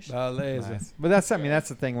with her. Beleza. Nice. But that's, I mean, that's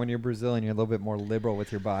the thing. When you're Brazilian, you're a little bit more liberal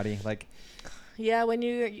with your body. Like, Yeah, when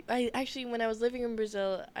when I was living in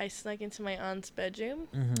Brazil, I snuck into my aunt's bedroom,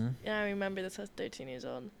 mm-hmm. and I remember this. I was 13 years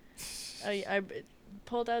old. I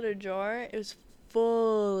pulled out a drawer. It was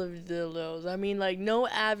full of dildos. I mean, like no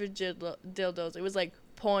average dildos. It was like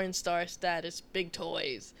porn star status, big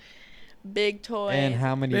toys. And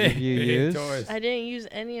how many did you use? toys. I didn't use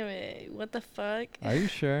any of it. What the fuck? Are you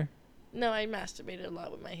sure? No, I masturbated a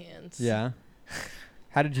lot with my hands. Yeah.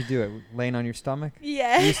 How did you do it? Laying on your stomach?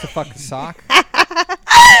 Yeah. You used to fuck a sock?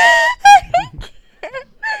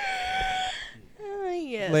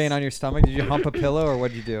 Yes. Laying on your stomach? Did you hump a pillow or what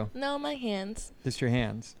did you do? No, my hands. Just your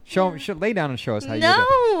hands. Lay down and show us how you do No.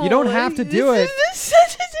 it. You don't have to do it.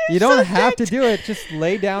 You don't have to do it. Just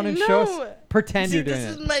lay down and show us. No. Pretend See, you're doing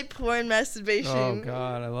this it. is my porn masturbation. Oh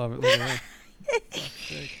God, I love it. Look at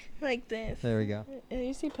that. Like this. There we go.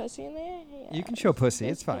 You see pussy in there? Yeah, You can show pussy.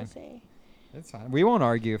 there's It's fine. pussy. It's fine. We won't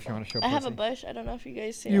argue if you want to show I pussy. have a bush. I don't know if you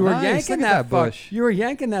guys see You it. were Nice, yanking look at that that fuck. bush. You were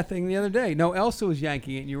yanking that thing the other day. No, Elsa was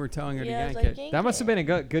yanking it, and you were telling her Yeah, I was to like, yank it. yank That must have it.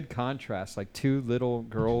 been a good contrast. Like two little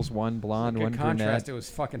girls, one blonde, Good one contrast. brunette. It was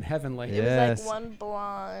fucking heavenly. It Yes. was like one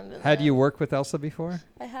blonde. and Had you then- worked with Elsa before?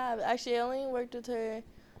 I have. Actually, I only worked with her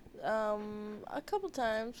a couple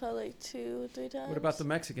times, probably like 2-3 times. What about the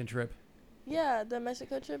Mexican trip? Yeah, the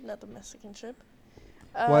Mexico trip, not the Mexican trip.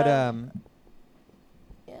 What Yeah.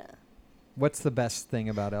 What's the best thing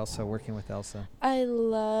about Elsa, working with Elsa? I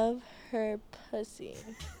love her pussy.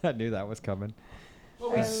 I knew that was coming.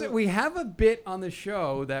 We have a bit on the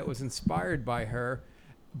show that was inspired by her,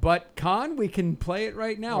 but Con, we can play it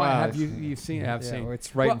right now. I Wow, have you've seen it. I've Yeah, seen.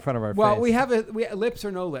 it's right Well- in front of our Well, face. we have lips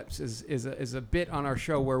or no lips is a bit on our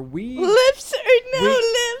show where we Lips or no we-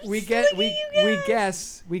 lips? we Look get at we you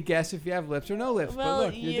guys. guess if you have lips or no lips. Well, but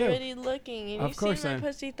look, you you're do. already looking, and Of you've course seen I my am.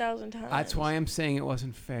 pussy 1,000 times. That's why I'm saying it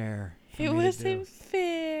wasn't fair. for It me to do. wasn't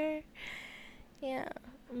fair. Yeah,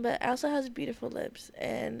 but Elsa has beautiful lips,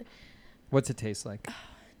 and What's it taste like?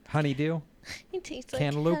 Honeydew? it tastes like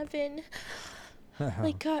Cantaloupe? heaven,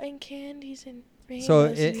 like cotton candies and rainbows. So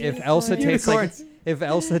and if Elsa unicorns. tastes like Unicorns. if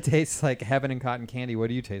Elsa tastes like heaven and cotton candy, what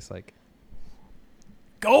do you taste like?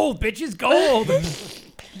 Gold, bitches, gold.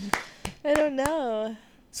 I don't know.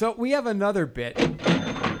 So we have another bit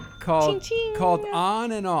called Ching, ching. called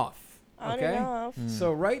on and off. On Okay. and off.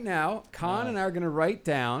 So right now, Con and I are going to write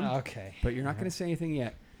down, Okay. but you're not going to say anything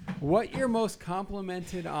yet, what you're most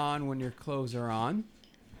complimented on when your clothes are on,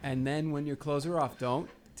 and then when your clothes are off. Don't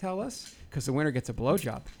tell us, because the winner gets a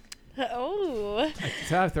blowjob. Oh.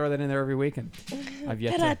 I throw that in there every weekend. I've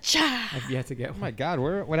yet to get Oh one. my God,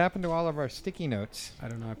 what happened to all of our sticky notes? I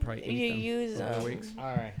don't know. I probably ate You them use over the them. weeks. All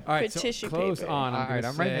right. All right, for so tissue clothes paper. on. All right,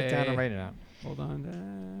 I'm writing it down. I'm writing it down. Hold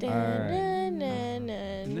on.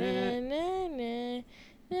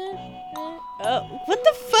 Oh, what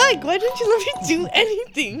the fuck? Why don't you let me do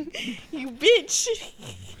anything? You bitch.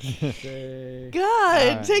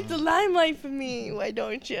 God, take the limelight from me. Why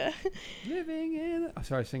don't you? Living in. Oh,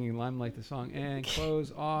 sorry, singing Limelight the song. And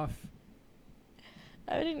clothes off.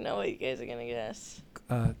 I didn't know what you guys are going to guess.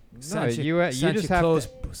 You just have clothes.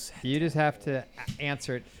 to you just have to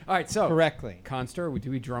answer it All right, so correctly. Conster,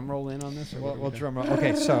 do we drum roll in on this? Or what do we We'll do? drum roll.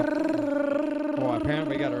 Okay, so well,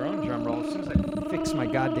 apparently we got our own drum roll. As soon as I fix my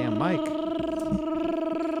goddamn mic.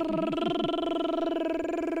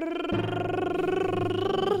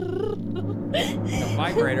 A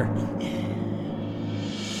vibrator.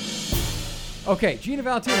 Okay, Gina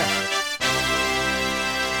Valentina.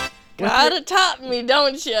 Gotta top me,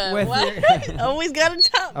 don't you? with What? Always gotta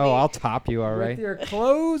top me. Oh, I'll top you, all With right. your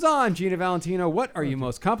clothes on, Gina Valentino, what are you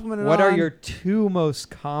most complimented What on? are your two most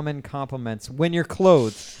common compliments when you're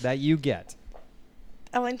clothed that you get?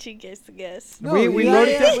 I want you guys to guess. No, we you wrote got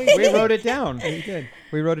it down. We wrote it down. Yeah, you did.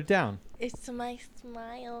 We wrote it down. It's my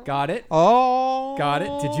smile. Got it. Oh. Got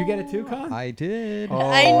it. Did you get it too, Con? I did. Oh,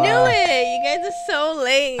 I knew wow. it. You guys are so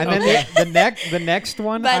lame. And then the next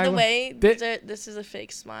one. By I the w- way, this is a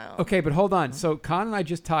fake smile. Okay, but hold on. So Con and I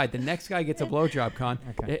just tied. The next guy gets a blowjob, Con.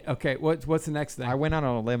 Okay. Okay, what's the next thing? I went out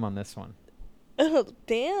on a limb on this one. Oh,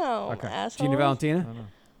 damn, Okay. asshole. Gina Valentina?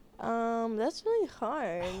 That's really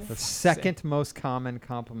hard. The second most common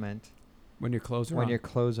compliment When your clothes are when on. your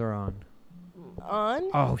clothes are on. On?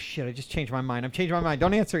 Oh shit! I just changed my mind. I'm changing my mind.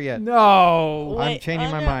 Don't answer yet. No. I'm Wait, changing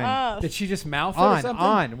on my or mind. off? Did she just mouth it or something?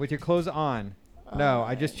 On with your clothes on. No,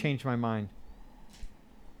 I just changed my mind.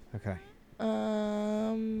 Okay.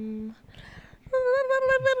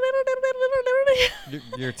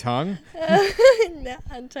 Your tongue? No,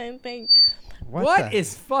 I'm trying to think. What the-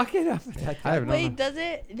 is fucking up with that? I don't know. Wait, does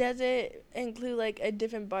it include like a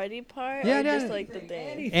different body part? Yeah, or yeah. just like the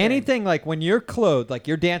thing? Anything like when you're clothed, like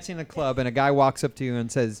you're dancing in a club and a guy walks up to you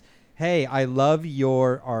and says, "Hey, I love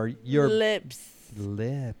your Lips.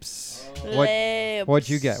 lips." Lips. What'd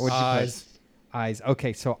you get? What'd you Eyes. put? Eyes.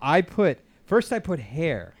 Okay, so I put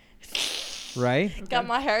hair, right? Got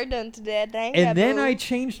my hair done today. Dang And then boo. I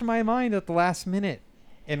changed my mind at the last minute.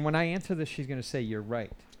 And when I answer this, she's gonna say, "You're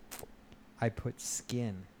right." I put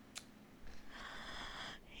skin.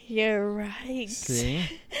 You're right. See?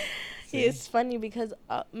 It's funny because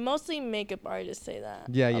mostly makeup artists say that.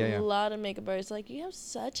 Yeah, A lot of makeup artists like, you have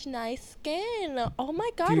such nice skin. Oh my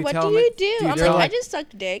God, you what tell do them you it- do? do you I'm tell like, I them- just suck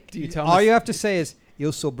dick. Do you tell All them you have to say is,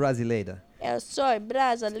 eu sou brasileira. Eu soy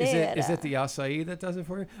brasileira. is it the acai that does it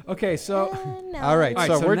for you? Okay, so No. All right, All right,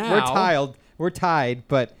 so, so we're now- tied,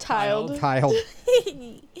 but Tiled. tiled. all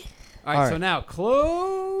right, All so right. now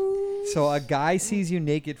close. So a guy sees you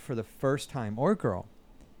naked for the first time, or a girl.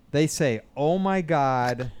 They say, "Oh my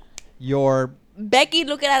God, you're." Becky,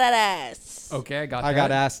 look at that ass. Okay, I got I that.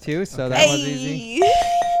 got asked too, so Okay. that was easy.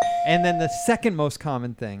 And then the second most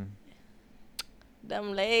common thing.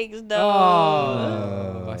 Them legs, though.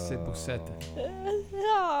 Oh, I said buceta.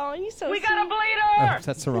 Oh, you so sweet. Oh,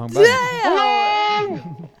 that's the wrong button. Damn.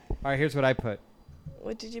 All right, here's what I put.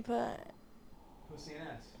 What did you put? Pussy and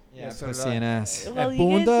ass. Yeah, so pussy did I. and ass. Well,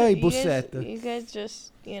 bunda y you buceta. guys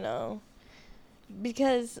just,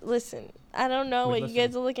 because, listen, I don't know We what you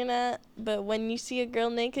guys are looking at, but when you see a girl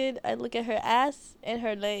naked, I look at her ass and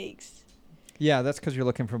her legs. Yeah, that's because you're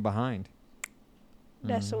looking from behind.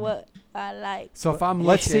 That's what I like. So if I'm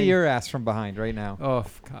Let's see looking- your ass from behind right now. Oh,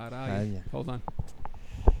 God. Yeah. Hold on.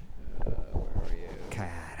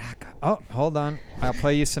 Caraca. Oh, hold on. I'll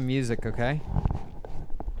play you some music, okay?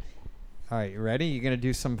 All right, you ready? You gonna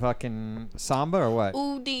do some fucking samba or what?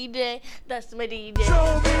 Ooh, DJ, that's my DJ.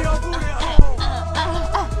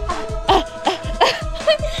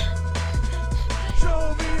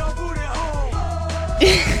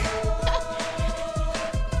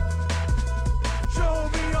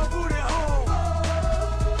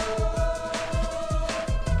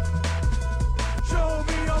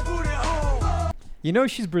 You know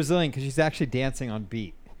she's Brazilian because she's actually dancing on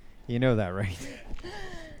beat. You know that, right?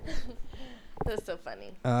 That's so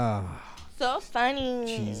funny. Oh, So funny.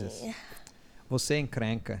 Jesus. Você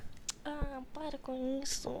encrenca. Para com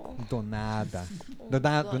isso. Do nada. Do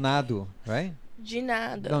nado, right? De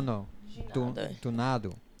nada. No. De Do, nada. do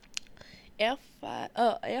nado.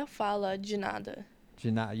 Eu falo de nada.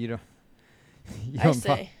 You don't. You I don't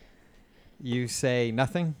say. You say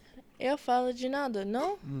nothing? Eu falo de nada,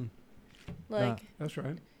 no? Like, That's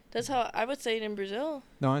right. that's how I would say it in Brazil.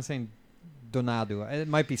 No, I'm saying donado. It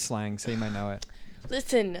might be slang, so you might know it.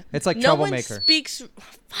 Listen. It's like no troublemaker. one speaks.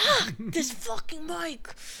 Fuck this fucking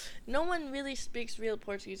mic. No one really speaks real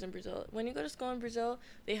Portuguese in Brazil. When you go to school in Brazil,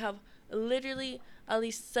 they have literally at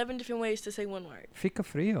least 7 different ways to say one word. Fica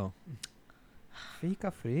frio.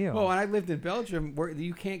 Fica frio. Well, when I lived in Belgium, where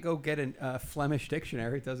you can't go get a Flemish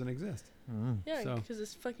dictionary, it doesn't exist. Yeah, So- because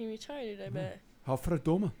it's fucking retarded, I bet.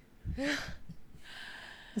 Halfverdomme.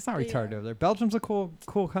 It's not But retarded yeah. over there. Belgium's a cool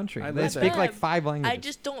country. I They love speak that. like 5 languages. I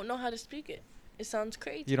just don't know how to speak it. It sounds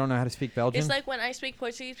crazy. You don't know how to speak Belgian? It's like when I speak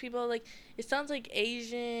Portuguese, people are like, it sounds like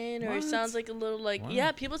Asian, or it What? sounds like a little like, What?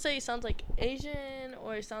 yeah, people say it sounds like Asian,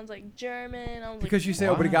 or it sounds like German. I'm like, Because you say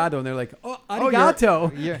Wow. obrigado, and they're like, oh, you're-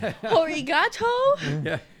 arigato. Yeah. Origato?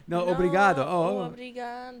 Yeah. No, obrigado. Oh,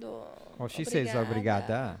 Obrigado. Well, she says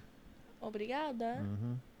obrigada. Obrigada.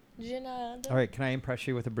 Mhm. De nada. All right, can I impress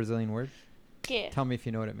you with a Brazilian word? Que? Tell me if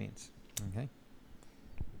you know what it means. Okay.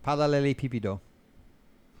 Paralelepípedo.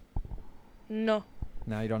 No.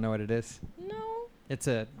 No, you don't know what it is? No. It's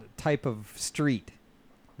a type of street,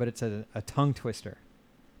 but it's a tongue twister.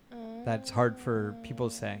 That's hard for people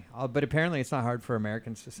to say. But apparently it's not hard for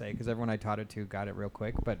Americans to say because everyone I taught it to got it real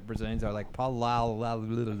quick. But Brazilians are like,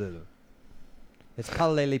 "Palalelelelele." It's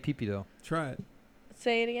paralelepípedo. try it.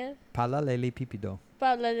 Say it again. Paralelepípedo.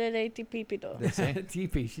 Paralelepípedo. They say.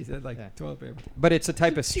 TP, she said, like Yeah. toilet paper. But it's a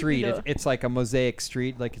type of street. Típido. It's like a mosaic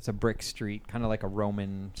street, like it's a brick street, kind of like a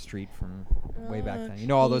Roman street from way back then. You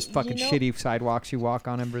know all those fucking shitty sidewalks you walk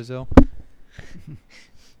on in Brazil?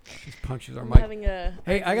 Just punches our I'm mic. having a.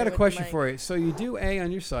 Hey, I got a with question mic. for you. So you do A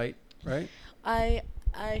on your site, right?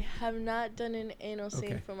 I have not done an anal scene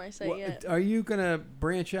Okay. for my site Well, yet. are you gonna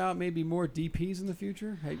branch out maybe more DPs in the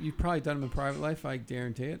future? Hey, you've probably done them in private life, I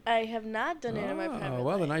guarantee it. I have not done it in my Oh, private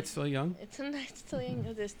well, the life. night's still young. It's a nice still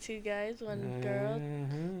young. There's 2 guys, 1 girl,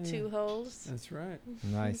 Uh-huh. 2 holes. That's right.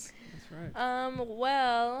 Nice. That's right.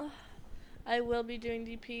 Well, I will be doing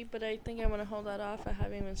DP, but I think I want to hold that off. I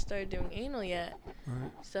haven't even started doing anal yet. All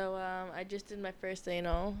right. So I just did my first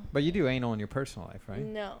anal. But you do anal in your personal life, right?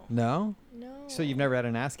 No. No? No. So you've never had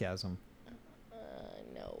an askasm?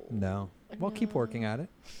 No. No. Well, keep working at it.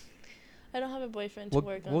 I don't have a boyfriend to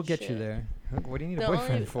work on. We'll get shit. you there. What do you need The a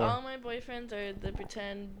boyfriend only, for? all my boyfriends are the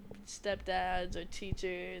pretend stepdads or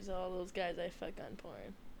teachers. All those guys I fuck on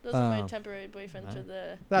porn. Those are my Oh. temporary boyfriends for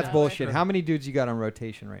the. That's hour. bullshit. How many dudes you got on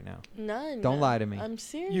rotation right now? None. Don't lie to me. I'm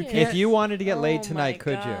serious. You can't- If you wanted to get Oh laid my tonight,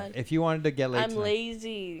 could God. you? If you wanted to get laid I'm tonight.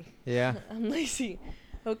 lazy. Yeah. I'm lazy.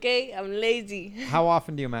 Okay, I'm lazy. How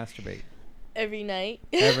often do you masturbate? Every night.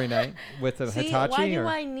 Every night with a See, Hitachi? why do or?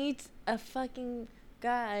 I need a fucking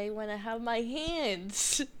guy when I have my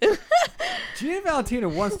hands? Gina Valentina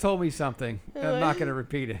once told me something. I'm not going to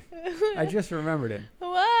repeat it. I just remembered it.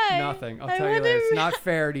 Why? Nothing. I'll I tell you later. It's not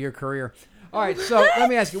fair to your career. All right, so let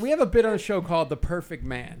me ask you. We have a bit on the show called The Perfect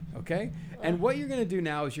Man, okay? And what you're going to do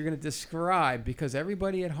now is you're going to describe, because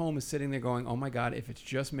everybody at home is sitting there going, oh, my God, if it's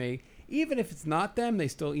just me. Even if it's not them, they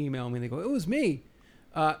still email me and they go, it was me.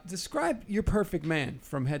 Describe your perfect man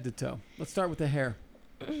from head to toe. Let's start with the hair.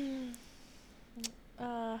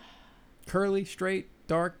 Curly, straight,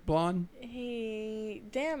 dark, blonde?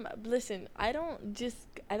 Listen, I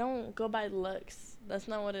don't go by looks. That's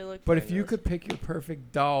not what I look for. But if you could pick your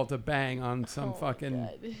perfect doll to bang on some fucking...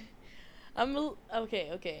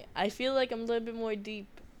 Okay. I feel like I'm a little bit more deep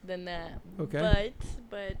than that. Okay.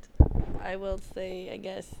 But I will say, I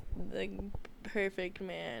guess, the perfect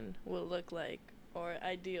man will look like, or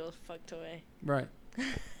ideal fuck toy. Right.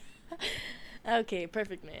 Okay,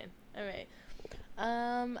 perfect man. All right.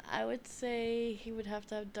 I would say he would have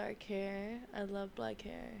to have dark hair. I love black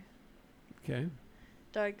hair. Okay.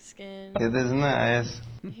 Dark skin. It is nice.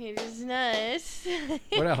 He is nice.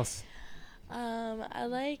 What else? I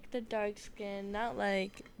like the dark skin, not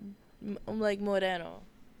like moreno,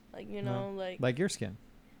 like Like your skin.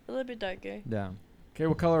 a little bit darker. Yeah. Okay,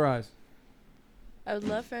 what color eyes? I would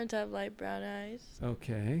love for him to have light brown eyes.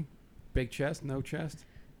 Okay. Big chest, no chest?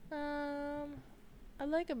 I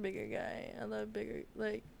like a bigger guy. I love bigger.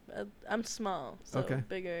 I'm small, so Okay.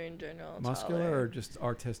 bigger in general. Muscular taller. or just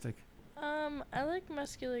artistic? I like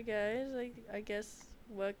muscular guys. I guess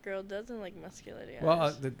what girl doesn't like muscular guys?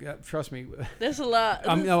 Well, trust me. There's a lot.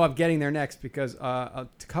 I'm getting there next because a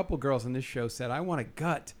couple girls on this show said, I want a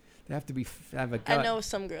gut. They have to have a gut. I know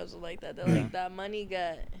some girls are like that. They're like that money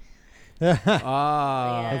gut.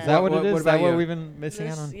 Ah. Yeah. Is that what it is? What Is that about what you? we've been missing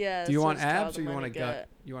out on? Yeah. Do you that's want what's called abs the or you want a money gut?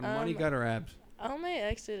 You want a money gut or abs? All my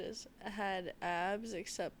exes had abs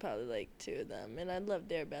except probably like 2 of them, and I loved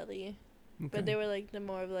their belly. Okay. But they were like the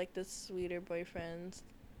more of like the sweeter boyfriends,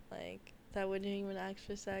 like that wouldn't even ask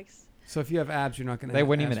for sex. So if you have abs, you're not going to They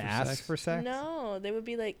wouldn't even ask for sex? No, they would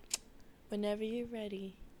be like, whenever you're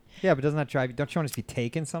ready. Yeah, but doesn't that drive you? Don't you want to be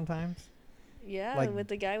taken sometimes? Yeah, Like- with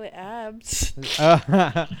the guy with abs.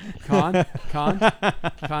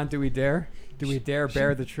 Con, do we dare? Do we dare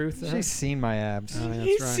bear the truth to her? She's seen my abs. Oh, yeah,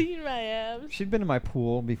 You've that's right. seen my abs. She'd been in my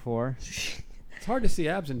pool before. It's hard to see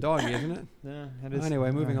abs in doggy, isn't it? Yeah, Anyway,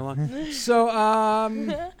 moving along. So,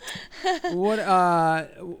 what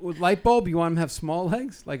with light bulb? You want them to have small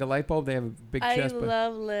legs, like a light bulb? They have a big I chest. but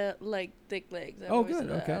love like thick legs. I've Oh, always good, said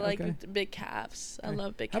that. okay, I like okay. big calves. I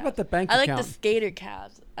love big How calves. about the bank I like account? the skater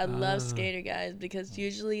calves. I love Ah. skater guys because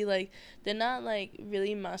usually like they're not like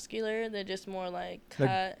really muscular. They're just more like They're-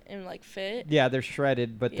 cut and like fit. Yeah, they're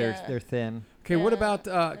shredded, but Yeah. they're thin. Okay, what Yeah. about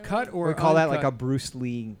cut or We call that like a uncut? Bruce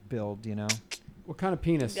Lee build, you know. What kind of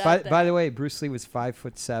penis? Got By the that. way, Bruce Lee was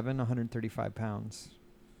 5'7", 135 pounds,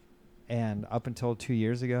 and up until 2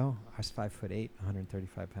 years ago, I was 5'8",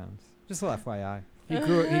 135 pounds. Just a little FYI. He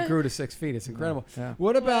grew to 6 feet. It's incredible. Yeah.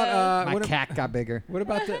 What about My what, cat got bigger. what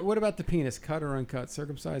about the penis? Cut or uncut?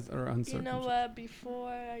 Circumcised or uncircumcised? You know what? Before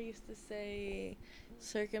I used to say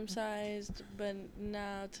circumcised, but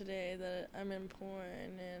now today that I'm in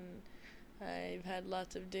porn and I've had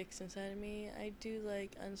lots of dicks inside of me, I do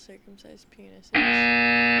like uncircumcised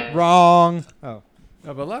penises. Wrong. Oh.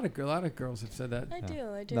 No, but a lot of girls have said that. I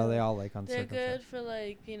do. No, they all like They're uncircumcised. good for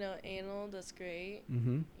like anal. That's great.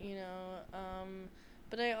 Mm-hmm.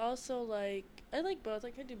 But I also like both.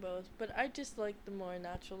 Like I do both, but I just like the more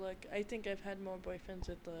natural look. I think I've had more boyfriends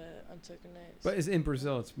with the uncircumcised. But is in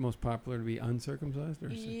Brazil, it's most popular to be uncircumcised, or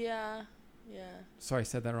yeah. sorry, I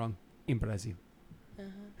said that wrong. In Brazil. Uh-huh.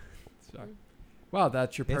 Sorry. Wow,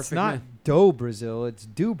 that's your perfect. It's not man. do Brazil. It's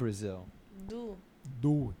do Brazil. Do.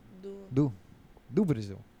 Do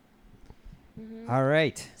Brazil. Mm-hmm. All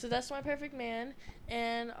right. So that's my perfect man,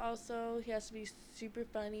 and also he has to be super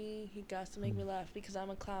funny. He got to make me laugh because I'm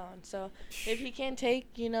a clown. So if he can take,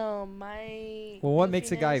 my Well, what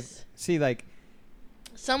makes a guy goofiness- see like?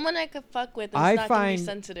 someone I could fuck with is I not gonna be find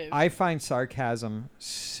sensitive. I find sarcasm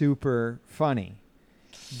super funny,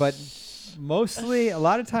 but mostly a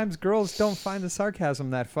lot of times girls don't find the sarcasm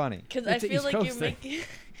that funny. Because I It's an feel East like you Coast thing. make.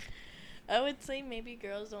 I would say maybe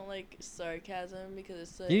girls don't like sarcasm because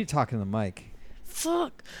it's like. You need to talk to the mic.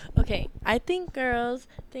 Fuck. Okay, I think girls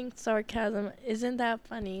think sarcasm isn't that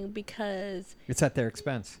funny because It's at their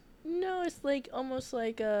expense. no, it's like almost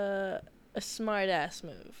like a smart ass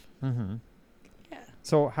move. Mm-hmm. Yeah.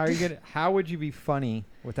 So how would you be funny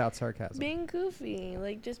without sarcasm? Being goofy,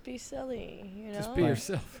 like just be silly, you know. Just be Right.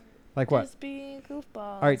 yourself. Like what? Just be a goofball.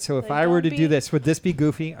 All right. So if Like, I were to don't do be- this, would this be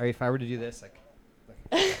goofy? Or if I were to do this, like,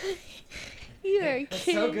 You are it's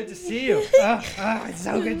kidding. so good to see you. It's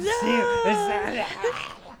so good to see you.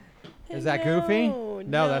 Is that goofy?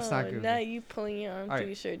 No, that's not goofy. Not you pulling your arm All through right.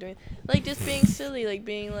 your shirt, doing like just being silly, like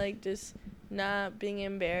being like just not being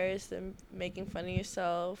embarrassed and making fun of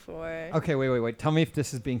yourself or. Okay, wait. Tell me if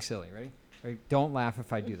this is being silly. Ready? Ready? Don't laugh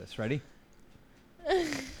if I do this. Ready?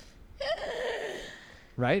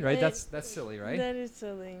 Right? Like, That's silly, right? That is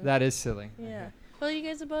silly. That is silly. Yeah. Well, you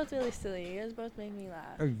guys are both really silly. You guys both make me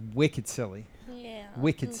laugh. Or wicked silly. Yeah.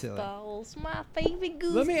 Wicked silly. Goofballs, my favorite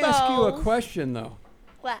goofballs. Let me ask you a question, though.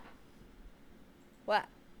 What? What?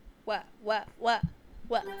 What? What? What?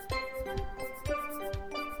 What?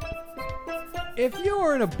 If you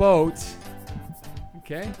were in a boat,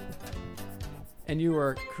 okay, and you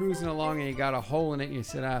were cruising along and you got a hole in it and you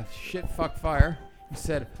said, shit, fuck, fire. You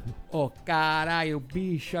said, oh, caralho,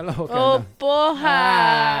 bicha loca. Oh,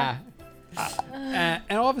 porra! Ah.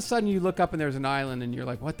 And all of a sudden you look up and there's an island and you're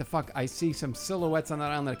like, what the fuck? I see some silhouettes on that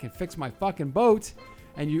island that can fix my fucking boat.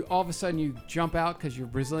 And you all of a sudden you jump out because you're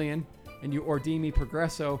Brazilian and you Ordini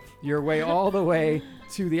Progresso your way all the way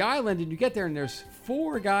to the island and you get there and there's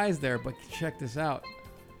 4 guys there. But check this out.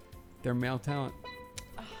 They're male talent.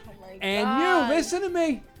 Oh my And God. you, listen to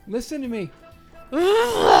me. Listen to me.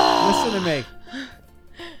 Listen to me.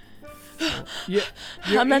 You're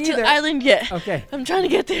I'm not to either- the island yet. Okay. I'm trying to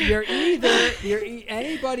get there. You're either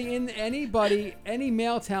any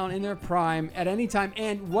male talent in their prime at any time,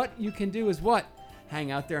 and what you can do is what?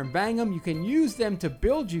 Hang out there and bang them. You can use them to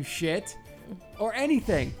build you shit or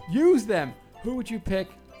anything. Use them. Who would you pick?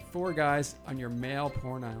 4 guys on your male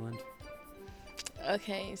porn island.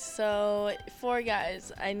 Okay, so 4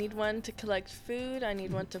 guys. I need one to collect food. I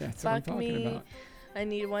need one to That's what I'm fuck talking me. about. I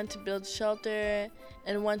need one to build shelter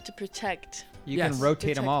and one to protect. You Yes. can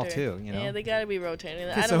rotate them all Protector. too. You know. Yeah, they gotta be rotating.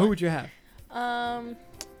 Okay, so who would you have? Of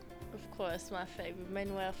course, my favorite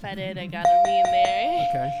Manuel Ferreira gotta be in there.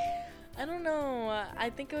 Okay. I don't know. I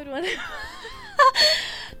think I would want to.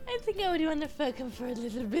 I think I would want to fuck him for a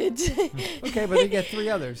little bit. Okay, but they get 3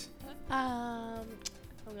 others. I'm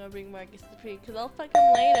gonna bring Marcus Dupree because I'll fuck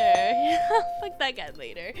him later. I'll fuck that guy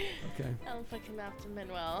later. Okay. I'll fuck him after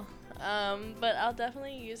Manuel. But I'll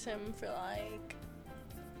definitely use him for like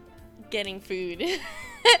getting food.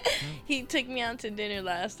 He took me out to dinner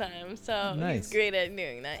last time, so Nice. he's great at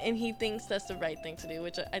doing that, and he thinks that's the right thing to do,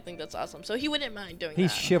 which I think that's awesome. So he wouldn't mind doing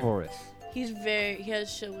He's that. chivalrous. He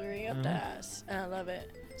has chivalry up the ass, and I love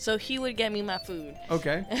it. So he would get me my food.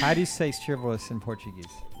 Okay. How do you say chivalrous in Portuguese?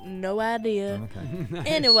 No idea. Okay. Nice.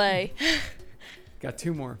 Anyway. Got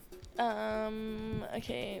 2 more.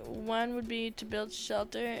 Okay, one would be to build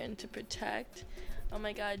shelter and to protect. Oh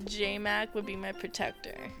my god, J-Mac would be my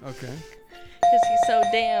protector. Okay. Because he's so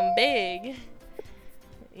damn big.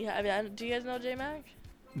 Yeah, I mean, do you guys know J-Mac?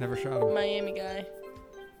 Never shot him. Miami guy.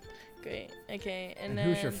 Great. Okay, and And then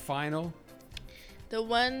who's your final? the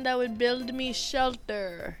one that would build me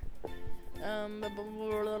shelter.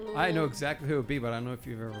 I know exactly who it would be, but I don't know if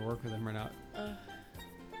you've ever worked with him or not.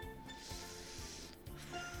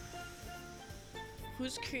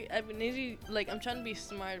 Who's I'm trying to be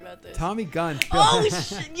smart about this. Tommy Gunn. Oh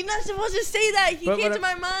shit! You're not supposed to say that. He came what to I-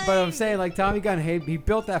 my mind. But I'm saying, like, Tommy Gunn, he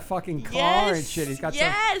built that fucking car and shit. He's got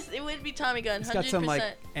yes, it would be Tommy Gunn. some, 100%. he's got some like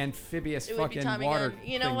amphibious It would be fucking Tommy water Gunn.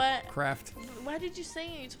 You know thing what? craft. Why did you say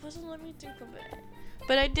it? You're supposed to let me think of it.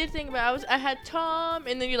 But I did think about it. I had Tom,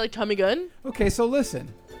 and then you're like, Tommy Gunn? Okay, so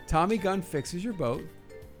listen. Tommy Gunn fixes your boat.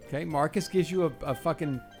 Okay, Marcus gives you a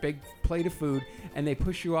fucking big plate of food, and they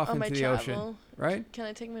push you off On into my the travel. ocean. Right? Can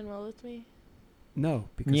I take Manuel with me? No,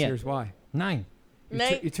 because Yeah. here's why. 9.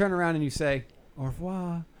 You turn around and you say, au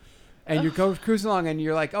revoir. And you go cruising along and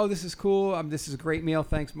you're like, oh, this is cool. This is a great meal.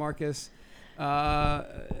 Thanks, Marcus. All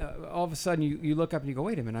of a sudden you look up and you go,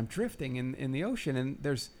 wait a minute, I'm drifting in the ocean. And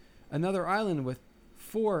there's another island with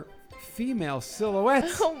 4 female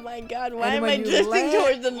silhouettes. Oh my god, why And am when I you drifting land-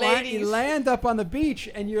 towards the You ladies? land up on the beach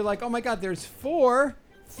and you're like, oh my god, there's 4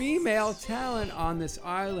 female talent on this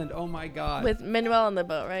island. Oh my god. With Manuel on the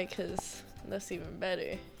boat, right? Because that's even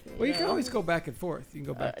better. Well, you can know? always go back and forth. You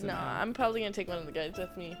can go back to No, the island. I'm probably going to take one of the guys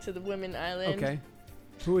with me to the women island. Okay.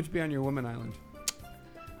 Who would be on your woman island?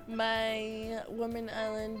 My woman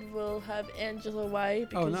island will have Angela White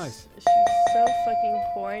because Oh, nice. she's so fucking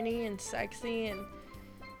horny and sexy, and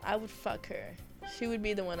I would fuck her. She would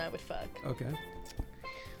be the one I would fuck. Okay.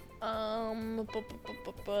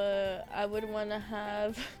 I would want to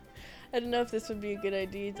have. I don't know if this would be a good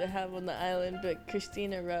idea to have on the island, but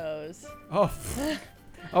Christina Rose. Oh,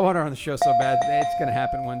 I want her on the show so bad. It's gonna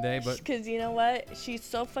happen one day, but Because you know what? She's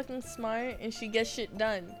so fucking smart and she gets shit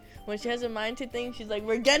done. When she has a mind to things, she's like,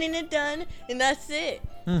 we're getting it done, and that's it.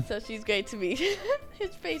 So she's great to me.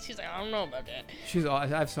 His face, she's like, I don't know about that. I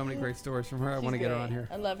have so many great stories from her. I want to She's get her great. on here.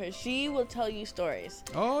 I love her. She will tell you stories.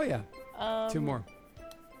 Oh yeah, 2 more.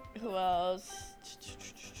 Who else?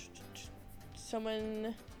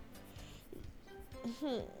 Someone.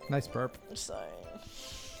 Nice burp. Sorry.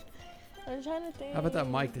 I'm trying to think. How about that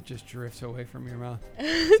mic that just drifts away from your mouth?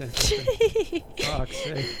 Hey. Fuck's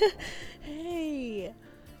sake. Hey.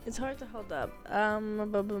 It's hard to hold up.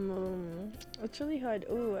 It's really hard.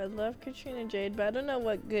 Ooh, I love Katrina Jade, but I don't know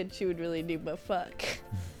what good she would really do, but fuck.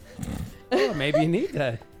 Oh, maybe you need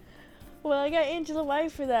that. Well, I got Angela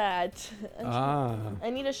White for that. Ah. I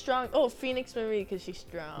need a strong. Oh, Phoenix Marie, because she's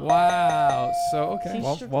strong. Wow. So okay.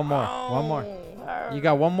 She's One more. One more. strong. You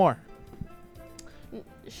got one more.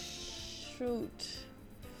 Shoot.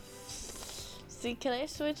 See, can I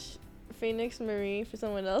switch Phoenix Marie for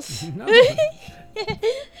someone else? No.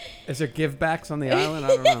 Is there give backs on the island? I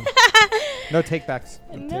don't know. No takebacks.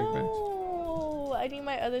 No. I need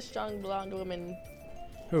my other strong blonde woman,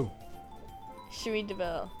 Who? Cherie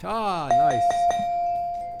DeVille. Ah, nice.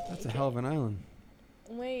 That's a hell of an island.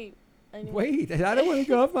 Wait. I need Wait, I don't want to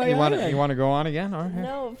go off my You want island. to go on again? All right.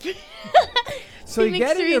 No. So you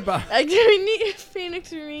get in your box. I need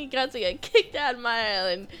Phoenix Marie got to get kicked out of my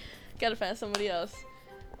island. Gotta find somebody else.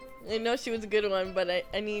 I know she was a good one, but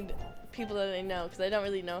I need people that I know because I don't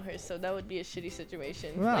really know her, so that would be a shitty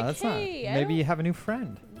situation. Well, like, that's hey, not. Maybe you have a new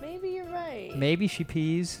friend. Maybe you're right. Maybe she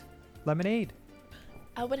pees lemonade.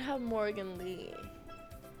 I would have Morgan Lee.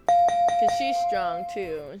 Because she's strong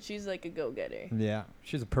too, and she's like a go-getter. Yeah,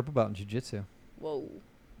 she's a purple belt in jiu-jitsu. Whoa.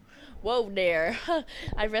 Whoa there.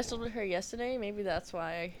 I wrestled with her yesterday. Maybe that's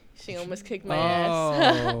why she almost kicked my ass.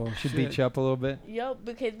 Oh, She beat you up a little bit. Yup,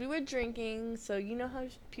 because we were drinking, so you know how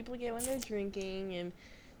people get when they're drinking, and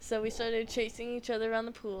so we started chasing each other around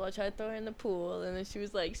the pool. I tried to throw her in the pool, and then she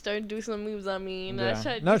was like, started to do some moves on me, and I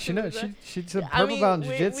tried to No, do she some knows. moves She's a I purple mean, belt in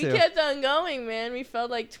we jiu-jitsu. kept on going, man. We fell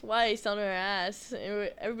like twice on her ass, and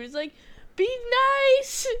everybody's like, be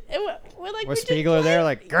nice! And we're like, Was we're just Spiegler there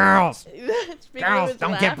like, girls, Spiegler girls, was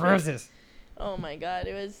don't get laughing. bruises. Oh my god,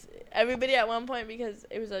 it was everybody at one point because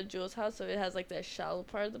it was at Jules' house, so it has like that shallow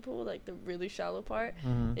part of the pool, like the really shallow part,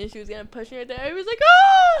 Mhm. and she was gonna push me right there. I was like,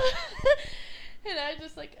 oh! And I was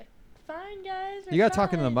just like, fine, guys. You gotta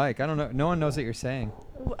talk into the mic. I don't know. No one knows what you're saying.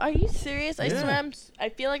 Are you serious? I Yeah. swear, I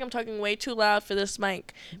feel like I'm talking way too loud for this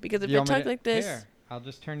mic because if You I want me talk to- like this, Here, I'll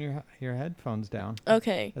just turn your headphones down.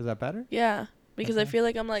 okay, Is that better? yeah, because I Okay. feel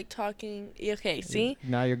like I'm like talking. Okay, see.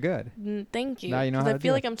 Now you're good. Thank you. Now you know 'Cause how I to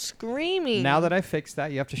feel do like it. I'm screaming. Now that I fixed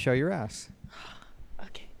that, you have to show your ass.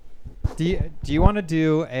 Okay. Do you want to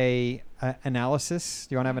do a analysis?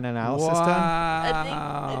 Do you want to have an analysis done?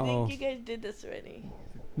 I think you guys did this already.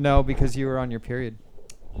 No, because you were on your period.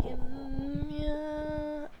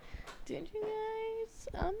 Yeah. Did you guys?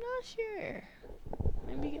 I'm not sure.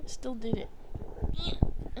 Maybe you guys still did it.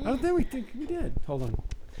 I don't think we did. Hold on.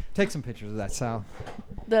 Take some pictures of that, Sal.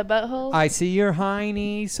 The butthole? I see your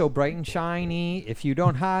hiney, so bright and shiny. If you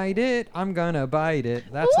don't hide it, I'm gonna bite it.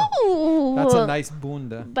 That's a nice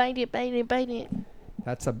bunda. Bite it, bite it, bite it.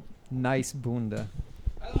 That's a nice bunda.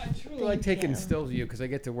 I truly like taking stills of you because I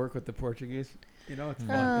get to work with the Portuguese. You know, it's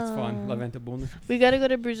fun. It's fun. La Venta Bunda. We gotta go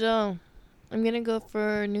to Brazil. I'm gonna go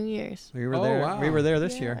for New Year's. We were Oh, there. wow. We were there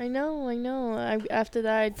this Yeah, year. I know. After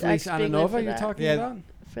that, I Felice asked Bigler Ananova, for you're that, talking Yeah. about?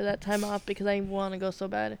 for that time off because I want to go so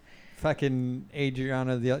bad. Fucking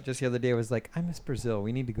Adriana just the other day was like, I miss Brazil.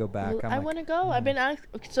 We need to go back. Well, I'm I like, want to go. I've been asked.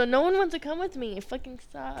 So no one wants to come with me. It fucking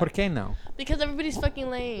sucks. Por qué no? Because everybody's fucking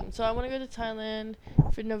lame. So I want to go to Thailand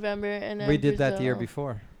for November and then We did that the year Brazil.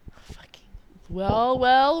 before. Fucking. Well.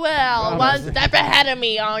 One step ahead of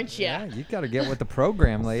me, aren't you? Yeah, you got to get with the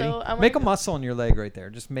program, lady. So I Make a wanna- muscle in your leg right there.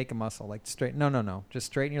 Just make a muscle, like straight. No. Just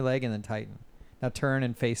straighten your leg and then tighten. Now turn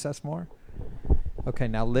and face us more. Okay,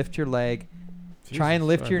 now lift your leg. Try and Jesus,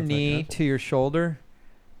 lift sorry your about that, knee guys. to your shoulder.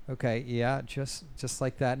 Okay, yeah, just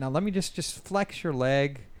like that. Now let me just flex your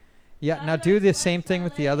leg. Yeah, now do the same thing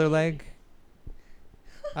with the other leg.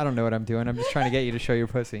 I don't know what I'm doing. I'm just trying to get you to show your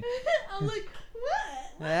pussy. I'm like,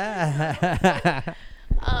 what? Yeah.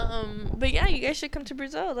 But yeah, you guys should come to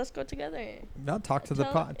Brazil. Let's go together. No, talk to the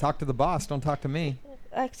Tell- talk to the boss. Don't talk to me.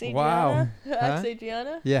 Ask Adriana. Wow. Ask Huh?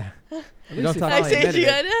 Adriana. Yeah. At You least don't he talk finally Ask admitted it.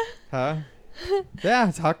 Adriana. Huh?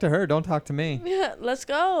 Yeah, talk to her. Don't talk to me. Yeah, let's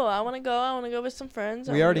go. I want to go. I want to go with some friends.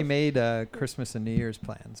 I We wanna already go made Christmas and New Year's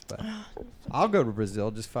plans, but I'll go to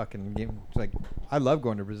Brazil. Just fucking like I love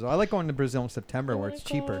going to Brazil. I like going to Brazil in September I where wanna it's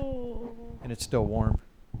cheaper go. and it's still warm.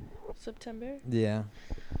 September. Yeah.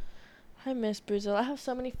 I miss Brazil. I have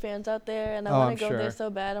so many fans out there, and I Oh, want I'm to go there sure. so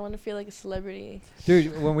bad. I want to feel like a celebrity.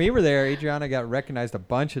 Dude, when we were there, Adriana got recognized a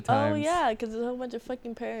bunch of times. Oh yeah, because there's a whole bunch of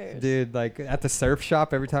fucking pairs. Dude, like at the surf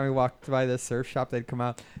shop, every time we walked by the surf shop, they'd come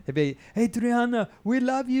out. They'd be, "Hey, Adriana, we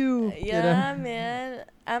love you." You know? Yeah, man.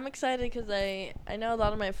 I'm excited because I know a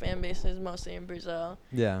lot of my fan base is mostly in Brazil,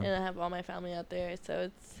 Yeah. and I have all my family out there.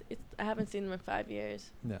 So it's I haven't seen them in 5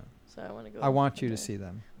 years, Yeah. so I want to go. I want you to there. see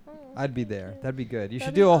them. Oh, I'd be thank there. you. That'd be good. You That'd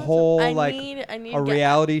should be do a awesome. whole I like need a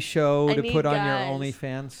reality show I to need put on your guys.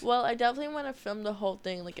 OnlyFans. Well, I definitely want to film the whole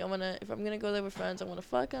thing. Like, if I'm gonna go there with friends, I want to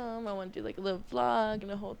fuck them. I want to do like a little vlog and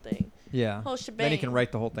the whole thing, Yeah. whole shebang. Then you can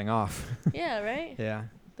write the whole thing off. Yeah, right. Yeah.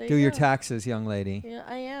 There Do you your go. taxes, young lady. Yeah,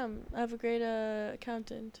 I am. I have a great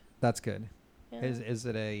accountant. That's good. Yeah. Is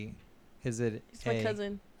it He's my a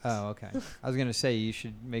cousin. Oh, okay. I was gonna say you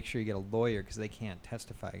should make sure you get a lawyer because they can't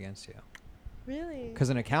testify against you. Really? Because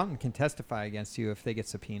an accountant can testify against you if they get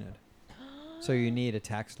subpoenaed. So you need a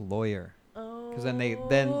tax lawyer. Oh. 'Cause then you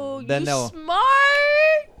they'll- smart.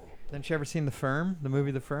 Haven't you ever seen The Firm? The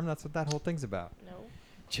movie The Firm? That's what that whole thing's about. No.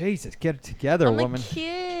 Jesus, get it together, I'm woman. a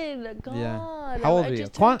kid. God. Yeah. How old I are you?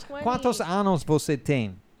 just turned 20. Quantos anos você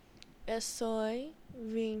tem? Eu soy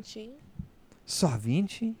 20. Só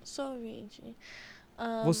 20? Sou 20.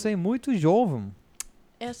 Você é muito jovem.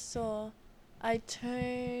 I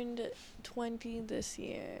turned 20 this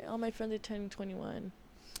year. All my friends are turning 21.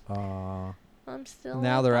 I'm still.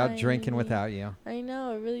 Now they're out tiny. drinking without you. I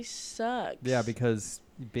know, it really sucks. Yeah, because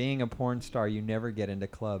being a porn star, you never get into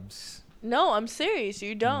clubs. No, I'm serious.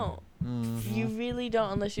 You don't. Mhm. You really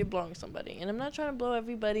don't unless you're blowing somebody. And I'm not trying to blow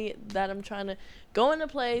everybody. That I'm trying to go in a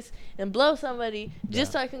place and blow somebody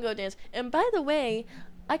just so I can go dance. And by the way,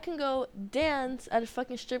 I can go dance at a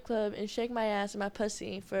fucking strip club and shake my ass and my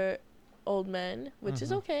pussy for old men, which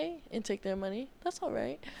is Mhm. okay, and take their money. That's all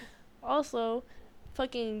right. Also,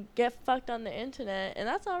 fucking get fucked on the internet, and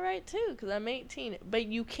that's all right too, because I'm 18. But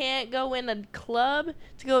you can't go in a club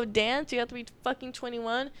to go dance. You have to be fucking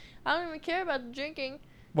 21. I don't even care about the drinking.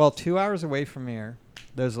 Well, 2 hours away from here,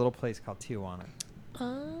 there's a little place called Tijuana.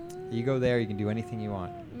 You go there, you can do anything you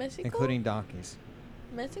want, Mexico? including donkeys.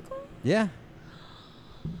 Mexico? Yeah,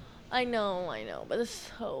 I know, but it's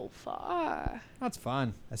so far. that's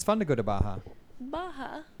fun. It's fun to go to Baja.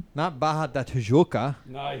 Baja. Not Baja da Tijuca,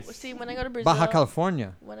 Nice. When I go to Brazil, Baja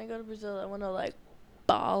California. when I go to Brazil, I want to like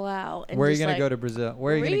ball out. And Where are you just, going to like, go to Brazil?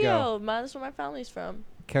 Where are you going to go? Rio. That's where my family's from.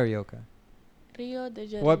 Carioca. Rio de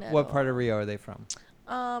Janeiro. What part of Rio are they from?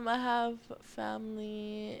 I have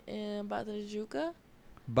family in Barra da Tijuca.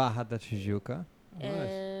 Baja da Tijuca.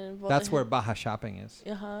 And That's where Baja shopping is.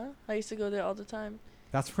 I used to go there all the time.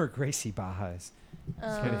 That's where Gracie Baja is.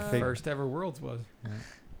 Kind of Um, first ever Worlds was.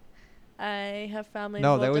 I have family.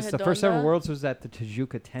 No, in that Volta was the first ever Redonda. Worlds was at the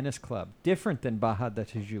Tijuca Tennis Club. Different than Baja da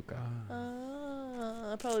Tijuca.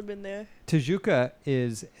 I've probably been there. Tijuca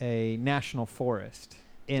is a national forest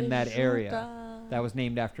in that area Tijuca. that was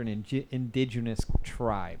named after an indigenous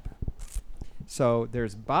tribe. So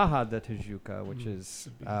there's Baja da Tijuca, which is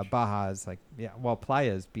Baja is like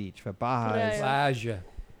Playa is beach, but Baja is Plaja.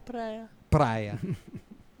 Praia. Praia.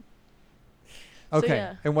 So, Okay,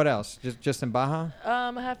 yeah. and what else? Just in Baja?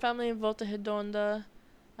 I have family in Volta Redonda.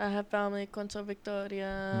 I have family in Conso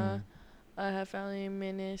Victoria. I have family in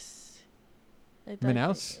Menes.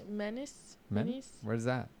 Manaus? Menes? Where's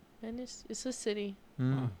that? Menes. It's a city.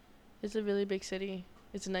 Mm. It's a really big city.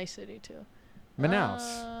 It's a nice city too. Manaus.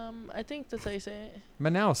 I think that's how you say it.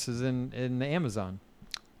 Manaus is in the Amazon.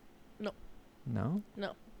 No. No?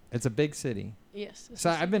 No. It's a big city. Yes. it's So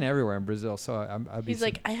a I've city. been everywhere in Brazil, so I'd be He's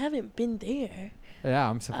like, I haven't been there. yeah,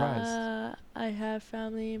 I'm surprised. I have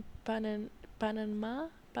family in Panama.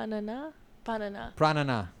 Pranana.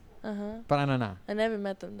 Uh-huh. Pranana. I never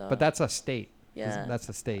met them though. But that's a state. yeah. That's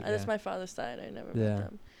a state. That's yeah. my father's side. I never Yeah. met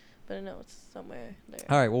them, but I know it's somewhere there.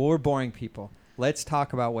 All right, well, we're boring people. Let's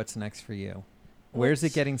talk about what's next for you. Where's it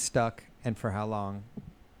What's- getting stuck and for how long?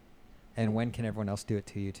 And when can everyone else do it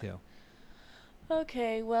to you too?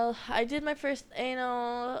 Okay, well, I did my first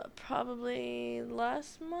anal probably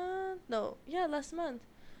last month. Last month.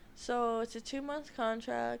 So it's a 2-month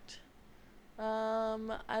contract.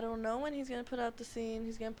 I don't know when he's gonna put out the scene.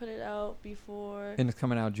 He's gonna put it out before. And it's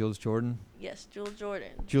coming out Jules Jordan. Yes, Jules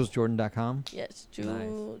Jordan. JulesJordan.com. Yes,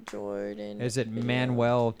 Jules Jordan. Is it video.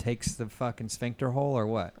 Manuel takes the fucking sphincter hole or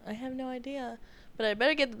what? I have no idea, but I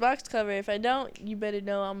better get the box cover. If I don't, you better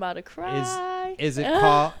know I'm about to cry. Is it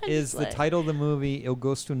called? I'm Is just the like- title of the movie Il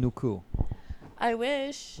Gosto no Cu? I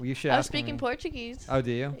wish. Well, you should I was ask him. speaking Portuguese. Oh,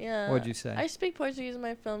 do you? Yeah. What'd you say? I speak Portuguese in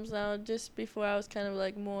my films now. Just before I was kind of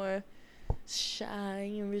like more shy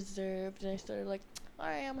and reserved, and I started like, all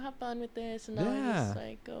right, I'm gonna have fun with this, and now I just Yeah.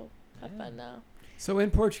 like go have fun now. So in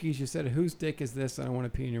Portuguese, you said, "Whose dick is this? I don't want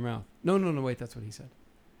to pee in your mouth." No, wait, that's what he said.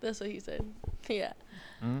 That's what he said. Yeah.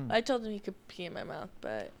 Mm. I told him he could pee in my mouth,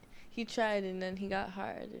 but he tried, and then he got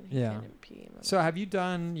hard, and he Yeah. couldn't pee in my So have you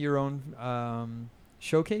done your own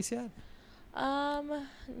showcase yet? mouth.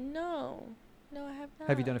 No, I have not.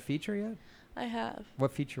 Have you done a feature yet? I have.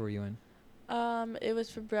 What feature were you in? It was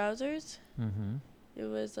for browsers. Mm-hmm. It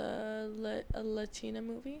was a Latina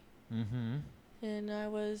movie, Mm-hmm. and I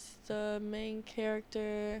was the main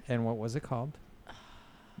character. And what was it called?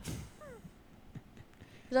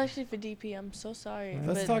 It was actually for DP. I'm so sorry.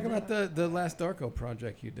 Let's but talk about the last Darko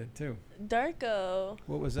project you did too. Darko.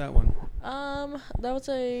 What was that one? That was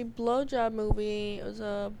a blowjob movie. It was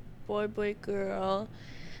a boy, girl,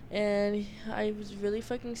 and I was really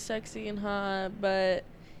fucking sexy and hot, but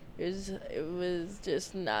it was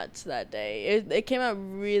just nuts that day. It came out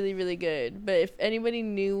really, really good. But if anybody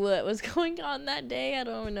knew what was going on that day, I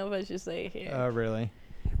don't even know if I should say it here. Oh, really?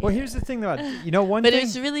 Well, here's the thing about one But thing. it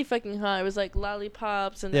was really fucking hot. It was like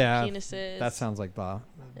lollipops and Yeah, then penises. that sounds like Darko.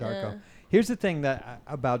 Yeah. Here's the thing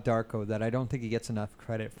about Darko that I don't think he gets enough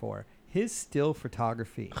credit for. His still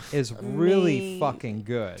photography is really Amazing. fucking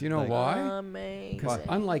good. Do you know Like, why? Amazing. Because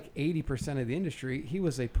unlike 80% of the industry, he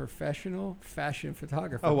was a professional fashion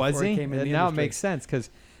photographer. Oh, was before he? came in the Now it industry. makes sense because,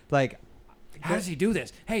 like, How does he do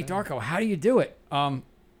this? Hey, Darko, how do you do it?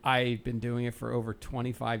 I've been doing it for over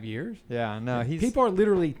 25 years. yeah, no, he's People are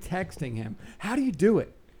literally texting him. How do you do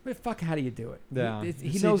it? What the fuck? How do you do it? Yeah. He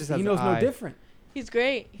He knows. just He has knows an no eye. different. He's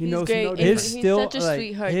great. He He's knows great. no and different. his he's still such a like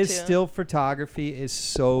sweetheart his too. still photography is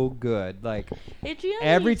so good. Like Adriana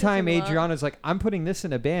every uses time him a lot. Adriana's like, I'm putting this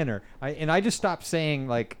in a banner, I just stopped saying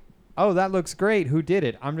like, oh, that looks great. Who did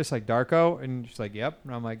it? I'm just like Darko, and she's like, yep,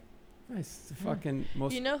 and I'm like, Nice. The fucking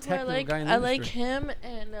most You know who I technical like? guy in the I like industry. him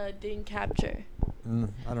and Dean Capture.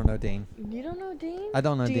 I don't know Dane. You don't know Dean? I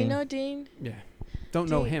don't know Do you Dean. know Dean? Yeah. Don't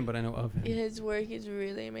know Dean- him, but I know of him. His work is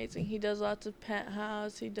really amazing. He does lots of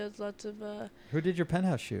penthouse. He does lots of Who did your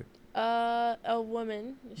penthouse shoot? a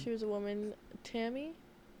woman. She was a woman. Tammy.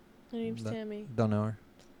 Her name's No. Tammy. Don't know her.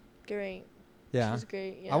 Great. Yeah. She's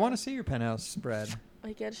great. Yeah. I want to see your penthouse spread.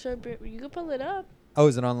 I gotta show you. Can pull it up. Oh,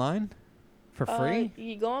 is it online? For free?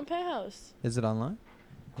 You go on Penthouse. Is it online?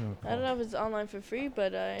 I don't know if it's online for free,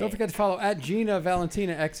 but Don't forget to follow at Gina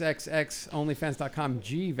Valentina XXX, OnlyFans.com,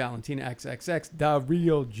 G Valentina XXX. The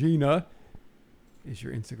real Gina is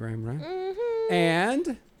your Instagram, right? Mm-hmm.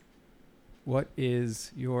 And what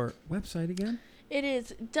is your website again? It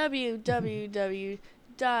is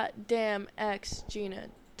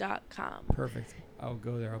www.damnxgina.com. Perfect. I'll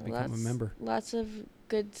go there. I'll become a member. Lots of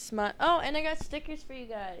good smart. Oh, and I got stickers for you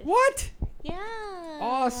guys. What? Yeah.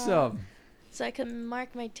 Awesome. So I can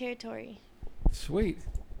mark my territory. Sweet.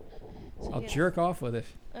 So I'll yeah. jerk off with it.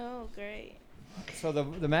 Oh, great. So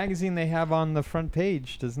the magazine they have on the front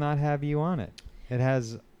page does not have you on it. It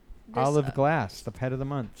has Olive Glass, the pet of the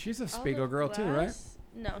month. She's a Spiegel Olive girl too, right? Glass?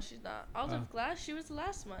 No, she's not. Olive Oh. Glass, she was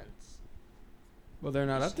last month. Well, they're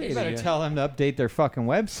not You updated You better yet. tell them to update their fucking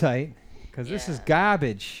website because this is Yeah.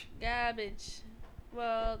 garbage. Garbage.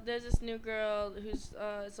 Well, there's this new girl who's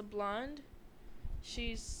it's a blonde.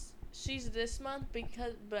 She's this month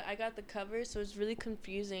but I got the cover, so it's really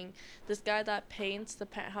confusing. This guy that paints the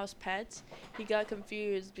penthouse pets, he got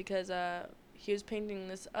confused because he was painting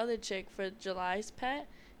this other chick for July's pet,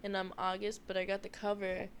 and I'm August, but I got the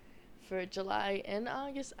cover for July and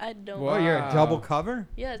August. I don't. Wow. Oh, you're a Wow. double cover?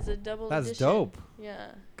 Yeah, it's a double. That's edition. dope.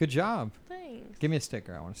 Yeah. Good job. Thanks. Give me a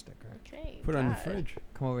sticker. I want a sticker. Okay. Put it on your God. fridge.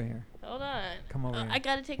 Come over here. Hold on. Come over here. I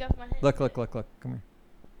gotta take off my head. Look. Come here.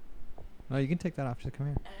 No, you can take that off. Just come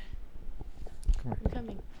here. Come here. I'm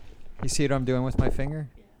coming. You see what I'm doing with my finger?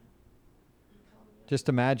 Yeah. Just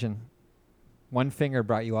imagine. One finger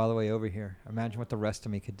brought you all the way over here. Imagine what the rest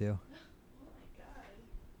of me could do. Oh my god.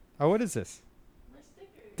 Oh, what is this? My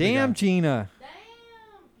sticker. Damn, go. Gina. Damn.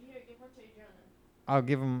 Here, give one to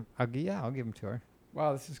Adriana. I'll give him to her.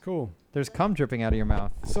 Wow, this is cool. There's cum dripping out of your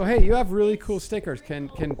mouth. So hey, you have really cool stickers. Can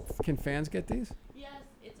fans get these? Yes,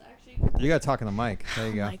 it's actually. You gotta talk in the mic. There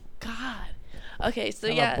you Oh go. my god. Okay, so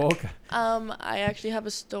Cala yeah. boca. I actually have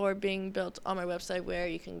a store being built on my website where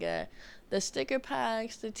you can get the sticker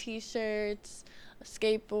packs, the T-shirts,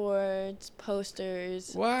 skateboards,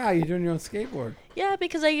 posters. Wow, you're doing your own skateboard. Yeah,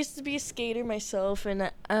 because I used to be a skater myself,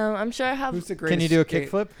 and I'm sure I have. Who's the greatest? Can you do a skate-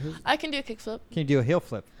 kickflip? I can do a kickflip. Can you do a heel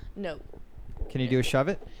flip? No. Can you do a shove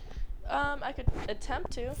it? I could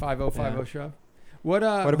attempt to. 5050 Yeah. shove. What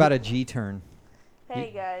What about a G turn?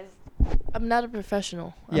 Hey guys, I'm not a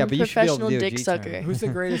professional. Yeah, I'm but a you should be able to professional do a dick G-turn. sucker. Who's the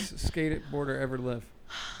greatest skateboarder ever live?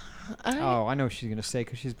 Oh, I know what she's gonna say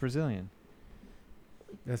because she's Brazilian.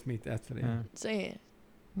 That's me. That's what I Yeah. am. Say it.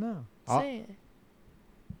 No. Say it.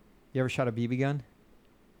 You ever shot a BB gun?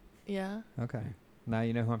 Yeah. Okay. Now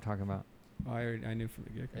you know who I'm talking about. Oh, I knew from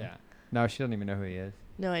the get-go. No, she doesn't even know who he is.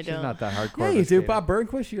 No, I She's don't. not that hardcore. Yeah, of a you do. skater. Bob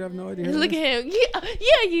Burnquist, you have no idea. who Look it at is? him.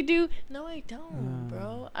 Yeah, you do. No, I don't,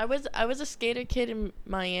 bro. I was a skater kid in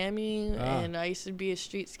Miami, and I used to be a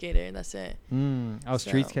street skater, and that's it.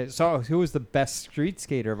 Street So- skater. So who was the best street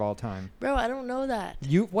skater of all time? Bro, I don't know that.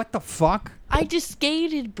 You? What the fuck? I just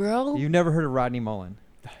skated, bro. You never heard of Rodney Mullen?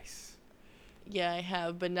 Nice. Yeah, I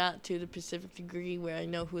have, but not to the specific degree where I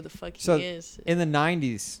know who the fuck So he is. in the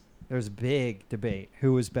 '90s, there was a big debate: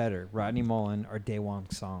 who was better, Rodney Mullen or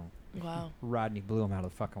Daewon Song? Wow. Rodney blew him out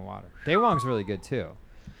of the fucking water. Daewon's really good too,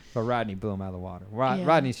 but Rodney blew him out of the water. Yeah.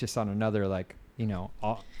 Rodney's just on another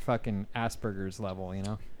fucking Asperger's level,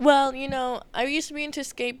 Well, I used to be into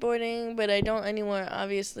skateboarding, but I don't anymore,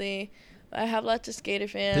 obviously. I have lots of skater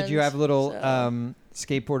fans. Did you have little so-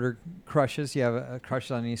 skateboarder crushes? You have a crush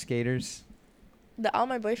on any skaters? All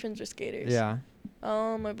my boyfriends were skaters. Yeah.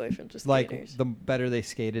 All my boyfriends were skaters. Like the better they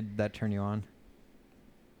skated, that turn you on.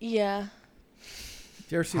 Yeah.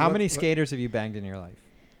 Did you ever see How what- many what- skaters have you banged in your life?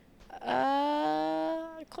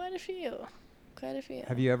 Quite a few. Quite a few.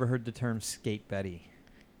 Have you ever heard the term skate Betty?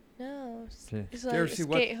 No. Did It's Did you ever like see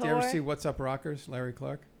skate Did you ever whore. see What's Up Rockers? Larry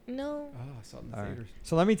Clark. No. Oh, I saw it in the All right. theaters.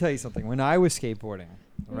 So let me tell you something. When I was skateboarding,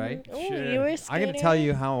 right? Oh, you were a skater? I'm gonna tell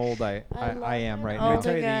you how old I love am it. right I'll now.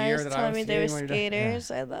 tell Older you the year guys that I tell was me they were skating when you're done.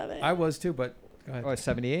 skaters. I love it. I was too, but go ahead. Oh,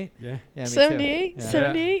 78? Yeah. Yeah, me too. 78? Yeah.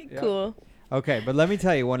 78? Yeah. Cool. Okay, but let me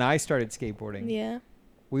tell you, when I started skateboarding, Yeah.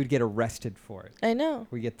 we would get arrested for it. I know.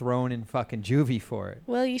 We get thrown in fucking juvie for it.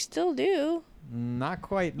 Well, you still do. Not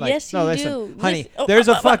quite. Like, Yes, no, you listen, do. honey. Listen- oh, there's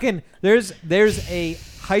a fucking there's a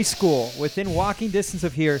high school within walking distance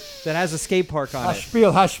of here that has a skate park on it.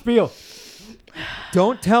 Haspiel.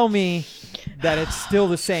 Don't tell me that it's still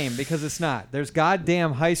the same because it's not. There's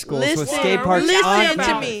goddamn high schools with skate parks on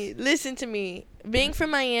campus. Listen to me. Being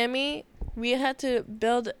from Miami, we had to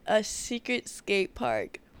build a secret skate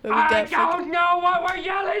park where we got know what we're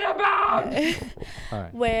yelling about! All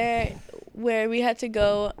right. where we had to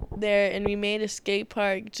go there, and we made a skate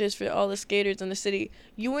park just for all the skaters in the city.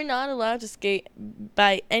 You were not allowed to skate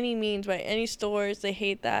by any means, by any stores. They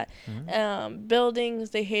hate that. Buildings,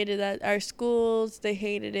 they hated that. Our schools, they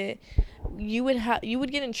hated it. You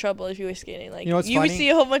would get in trouble if you were skating. Like, You know what's you would funny? see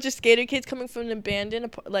a whole bunch of skater kids coming from an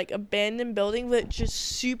abandoned building, but just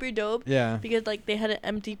super dope. Yeah. Because like they had an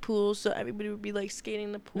empty pool, so everybody would be like skating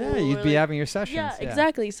in the pool. Yeah, you'd or, be like, having your sessions. yeah,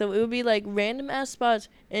 exactly. So it would be like random ass spots,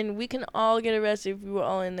 and we can all get arrested if we were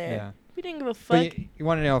all in there. Yeah. We didn't give a fuck. But you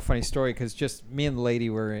want to know a funny story? Because just me and the lady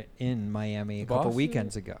were in Miami a couple Boss?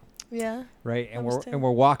 weekends ago, Yeah. right? I And was we're too.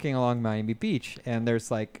 walking along Miami Beach, and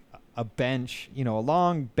there's like a bench, a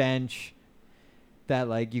long bench that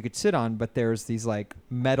like you could sit on, but there's these like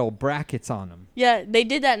metal brackets on them. Yeah, they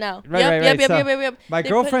did that now. Right, yep, right, yep, right. So yep. My They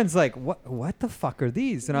put- girlfriend's like, what the fuck are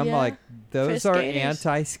these? And I'm Yeah, like, those are skaters.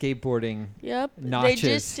 anti-skateboarding. Yep. They notches.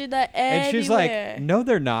 just did that everywhere. And she's like, no,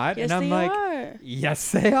 they're not. Yes, and I'm they like, are.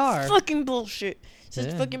 yes, they are. Fucking bullshit. It's just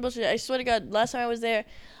Yeah. fucking bullshit. I swear to God, last time I was there,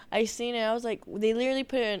 I seen it. I was like, they literally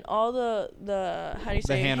put it in all the how do you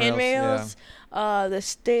say it? handrails, the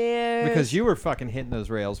stairs. Because you were fucking hitting those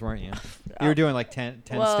rails, weren't you? You were doing like 10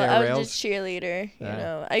 well, stair I was rails. just cheerleader. You Yeah.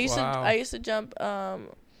 know, Wow. I used to jump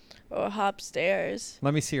or hop stairs.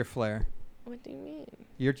 Let me see your flare. What do you mean?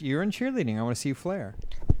 You're in cheerleading. I want to see you flare.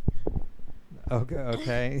 Okay.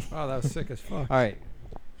 Okay. Oh, that was sick as fuck. All right.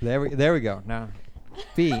 There we go. Now,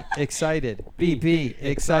 be excited. Be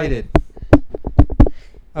excited.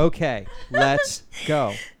 Okay, let's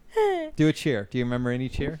go. Do a cheer. Do you remember any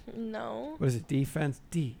cheer? No. What is it? Defense?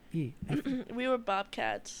 D-E. We were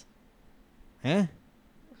Bobcats. Eh?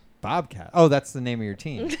 Bobcat. Oh, that's the name of your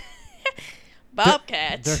team.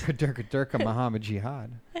 Bobcats. Durka Muhammad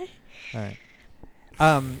Jihad. All right.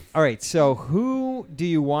 All right. So, who do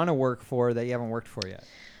you want to work for that you haven't worked for yet?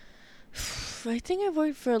 I think I've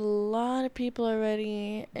worked for a lot of people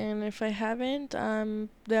already, and if I haven't, then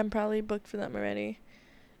I'm probably booked for them already.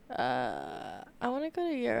 I want to go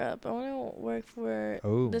to Europe. I want to work for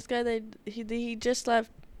this guy that he just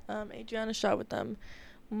left. Adriana shot with them.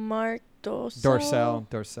 Mark Dorcel.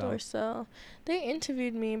 They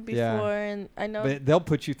interviewed me before, Yeah. and I know. But they'll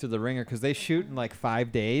put you through the ringer because they shoot in like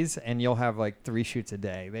 5 days, and you'll have like 3 shoots a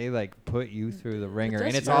day. They like put you through the ringer, and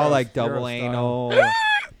That's it's all nice. like double Euro anal.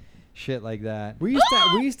 shit like that. We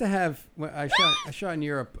used to have. Well, I shot in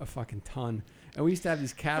Europe a fucking ton, and we used to have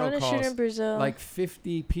these I cattle want to shoot calls. in Brazil. Like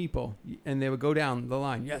 50 people, and they would go down the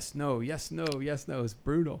line. Yes, no, yes, no, yes, no. It's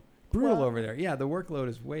brutal Wow. over there. Yeah, the workload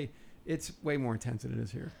is way more intense than it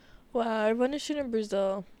is here. wow, I want to shoot in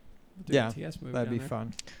Brazil. Do a Yeah, TS movie That'd down be there.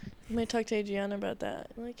 fun. I might talk to Adriana about that.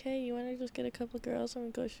 I'm like, hey, you want to just get a couple girls and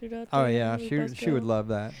we go shoot out there? Oh yeah, and we she both she would go? love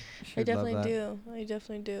that. I She'd love definitely that. do. I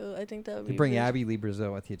definitely do. I think that would You be. bring really- Abby Lee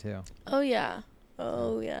Brazil with you too. Oh yeah.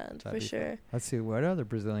 Oh yeah, That'd for be fun. sure. Let's see, what other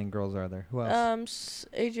Brazilian girls are there? Who else?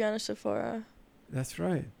 Adriana Sephora, That's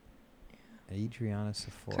right. Adriana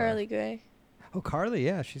Sephora. Carly Gray. Oh, Carly,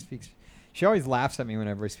 yeah, she speaks. She always laughs at me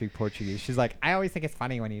whenever I speak Portuguese. She's like, I always think it's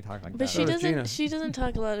funny when you talk like But that. she does Gina. doesn't. She doesn't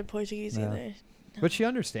talk a lot of Portuguese No. either. But she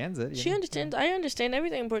understands it. She yeah. understands. I understand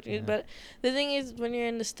everything in Portuguese, Yeah. but the thing is, when you're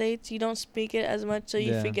in the States, you don't speak it as much, so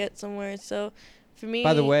you Yeah. forget some words. So, for me.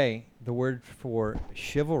 By the way, the word for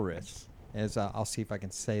chivalrous is, I'll see if I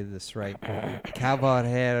can say this right,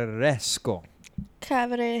 cavalheiresco.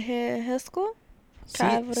 Cavalheiresco.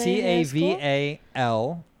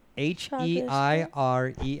 Cavalheiresco.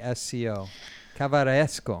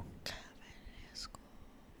 Cavalheiresco.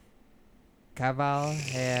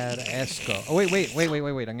 Cavalheiresco. Oh, wait. I'm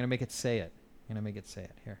going to make it say it.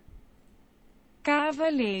 Here.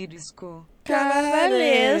 Cavaleiresco.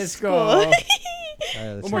 Cavalheiresco.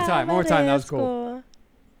 One more time. That was cool.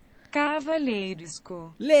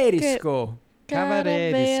 Cavaleiresco. Lerisco.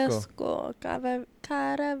 Cavalheiresco.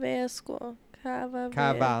 Caravesco.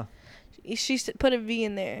 Caval. She put a V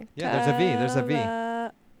in there. Yeah, there's a V. There's a V.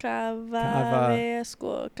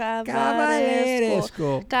 Cavalheiresco.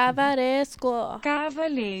 Cavaleiresco. Cavalheiresco.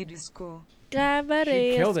 Cavaleiresco.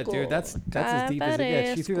 She killed it, dude. That's as deep as it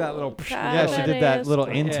gets. She threw that little. Yeah, she did that little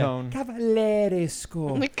Cavalheiresco. intone.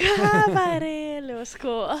 Cavaleiresco.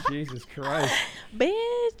 Cavalheiresco. Jesus Christ.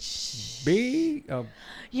 Bitch. Oh,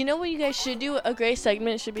 You know what you guys should do? A great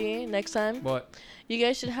segment should be next time. what? You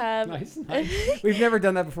guys should have. Nice. We've never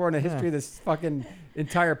done that before in the history of this fucking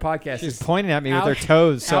entire podcast. She's Just pointing at me with her Outro-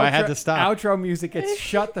 toes, so I had to stop. Outro music gets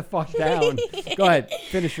shut the fuck down. Go ahead.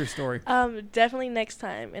 Finish your story. Definitely next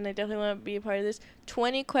time, and I definitely want to be a part of this.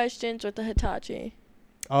 20 questions with the Hitachi.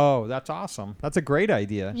 Oh, that's awesome. That's a great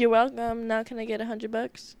idea. You're welcome. Now can I get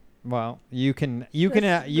 $100? Well, you can help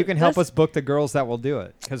that's- us book the girls that will do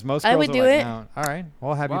it, because most I girls would are do like, it. no. All right,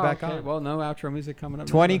 we'll have you Wow, back okay. on. Well, no outro music coming up.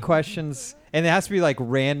 20 questions, and it has to be like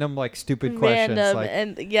random, like stupid questions, Random, like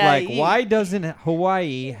and yeah. why doesn't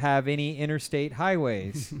Hawaii have any interstate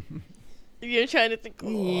highways? You're trying to think.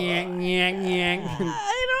 Yang, yang, yang.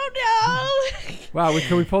 I don't know. Wow,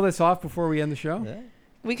 can we pull this off before we end the show? Yeah.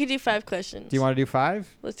 We could do 5 questions. Do you want to do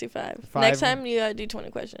 5? Let's do 5. 5? Next time you gotta do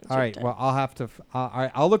 20 questions. All right. Your Well, turn. I'll have to. All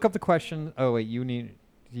right. I'll look up the question. Oh wait, you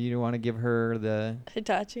want to give her the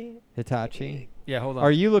Hitachi. Hitachi? Yeah, hold on.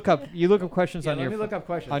 Or you look up questions Yeah, on let your me look up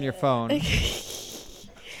questions. on your phone.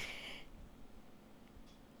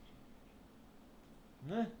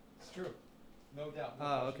 It's true. No doubt.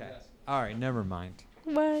 Oh, okay. All right. Never mind.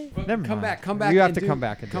 Why? Never Come mind. back. Come back. You have and to do- come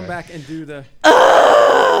back and do come it. back and do the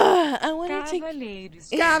I want to take.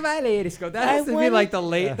 Cavaleiresco. Cavaleiresco. That has to be wanna- like the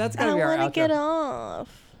late. That's I gotta be our want to outro. get off.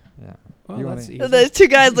 Yeah. Well, You that's wanna- easy. Those 2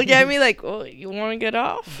 guys look at me like, "Oh, you want to get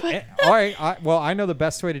off?" All right. Well, I know the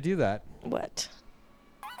best way to do that. What?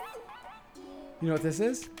 You know what this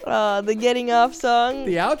is? The getting off song.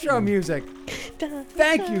 The outro music.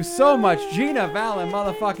 Thank you so much, Gina, Val, and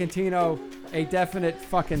motherfucking Tino. A definite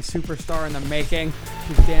fucking superstar in the making.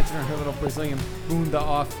 She's dancing her little Brazilian bunda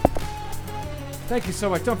off. Thank you so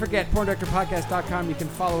much. Don't forget, PornDirectorPodcast.com. You can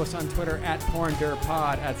follow us on Twitter at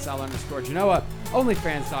PornDirPod, at Sal_Genoa,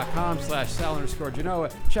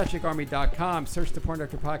 OnlyFans.com/Sal_Genoa, ChechikArmy.com. Search the Porn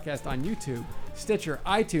Director Podcast on YouTube, Stitcher,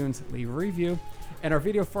 iTunes. Leave a review. And our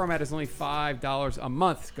video format is only $5 a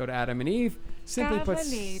month. Go to Adam and Eve. Simply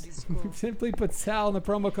put Sal in the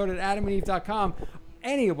promo code at AdamandEve.com.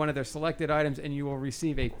 Any one of their selected items, and you will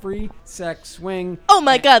receive a free sex swing. Oh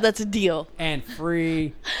my God, that's a deal. And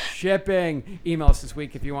free shipping. Email us this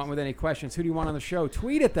week if you want with any questions. Who do you want on the show?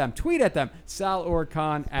 Tweet at them. Sal or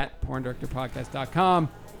Khan at PornDirectorPodcast.com.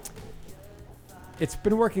 It's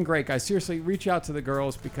been working great, guys. Seriously, reach out to the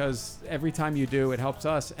girls, because every time you do, it helps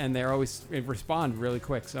us, and they respond really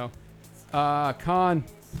quick. So, Khan,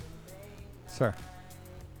 Sir.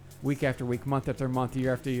 week after week, month after month,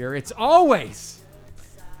 year after year, it's always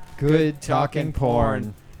Good talking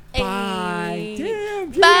porn. bye. Hey.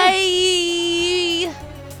 Damn, Gina. Bye.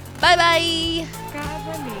 Bye. Bye.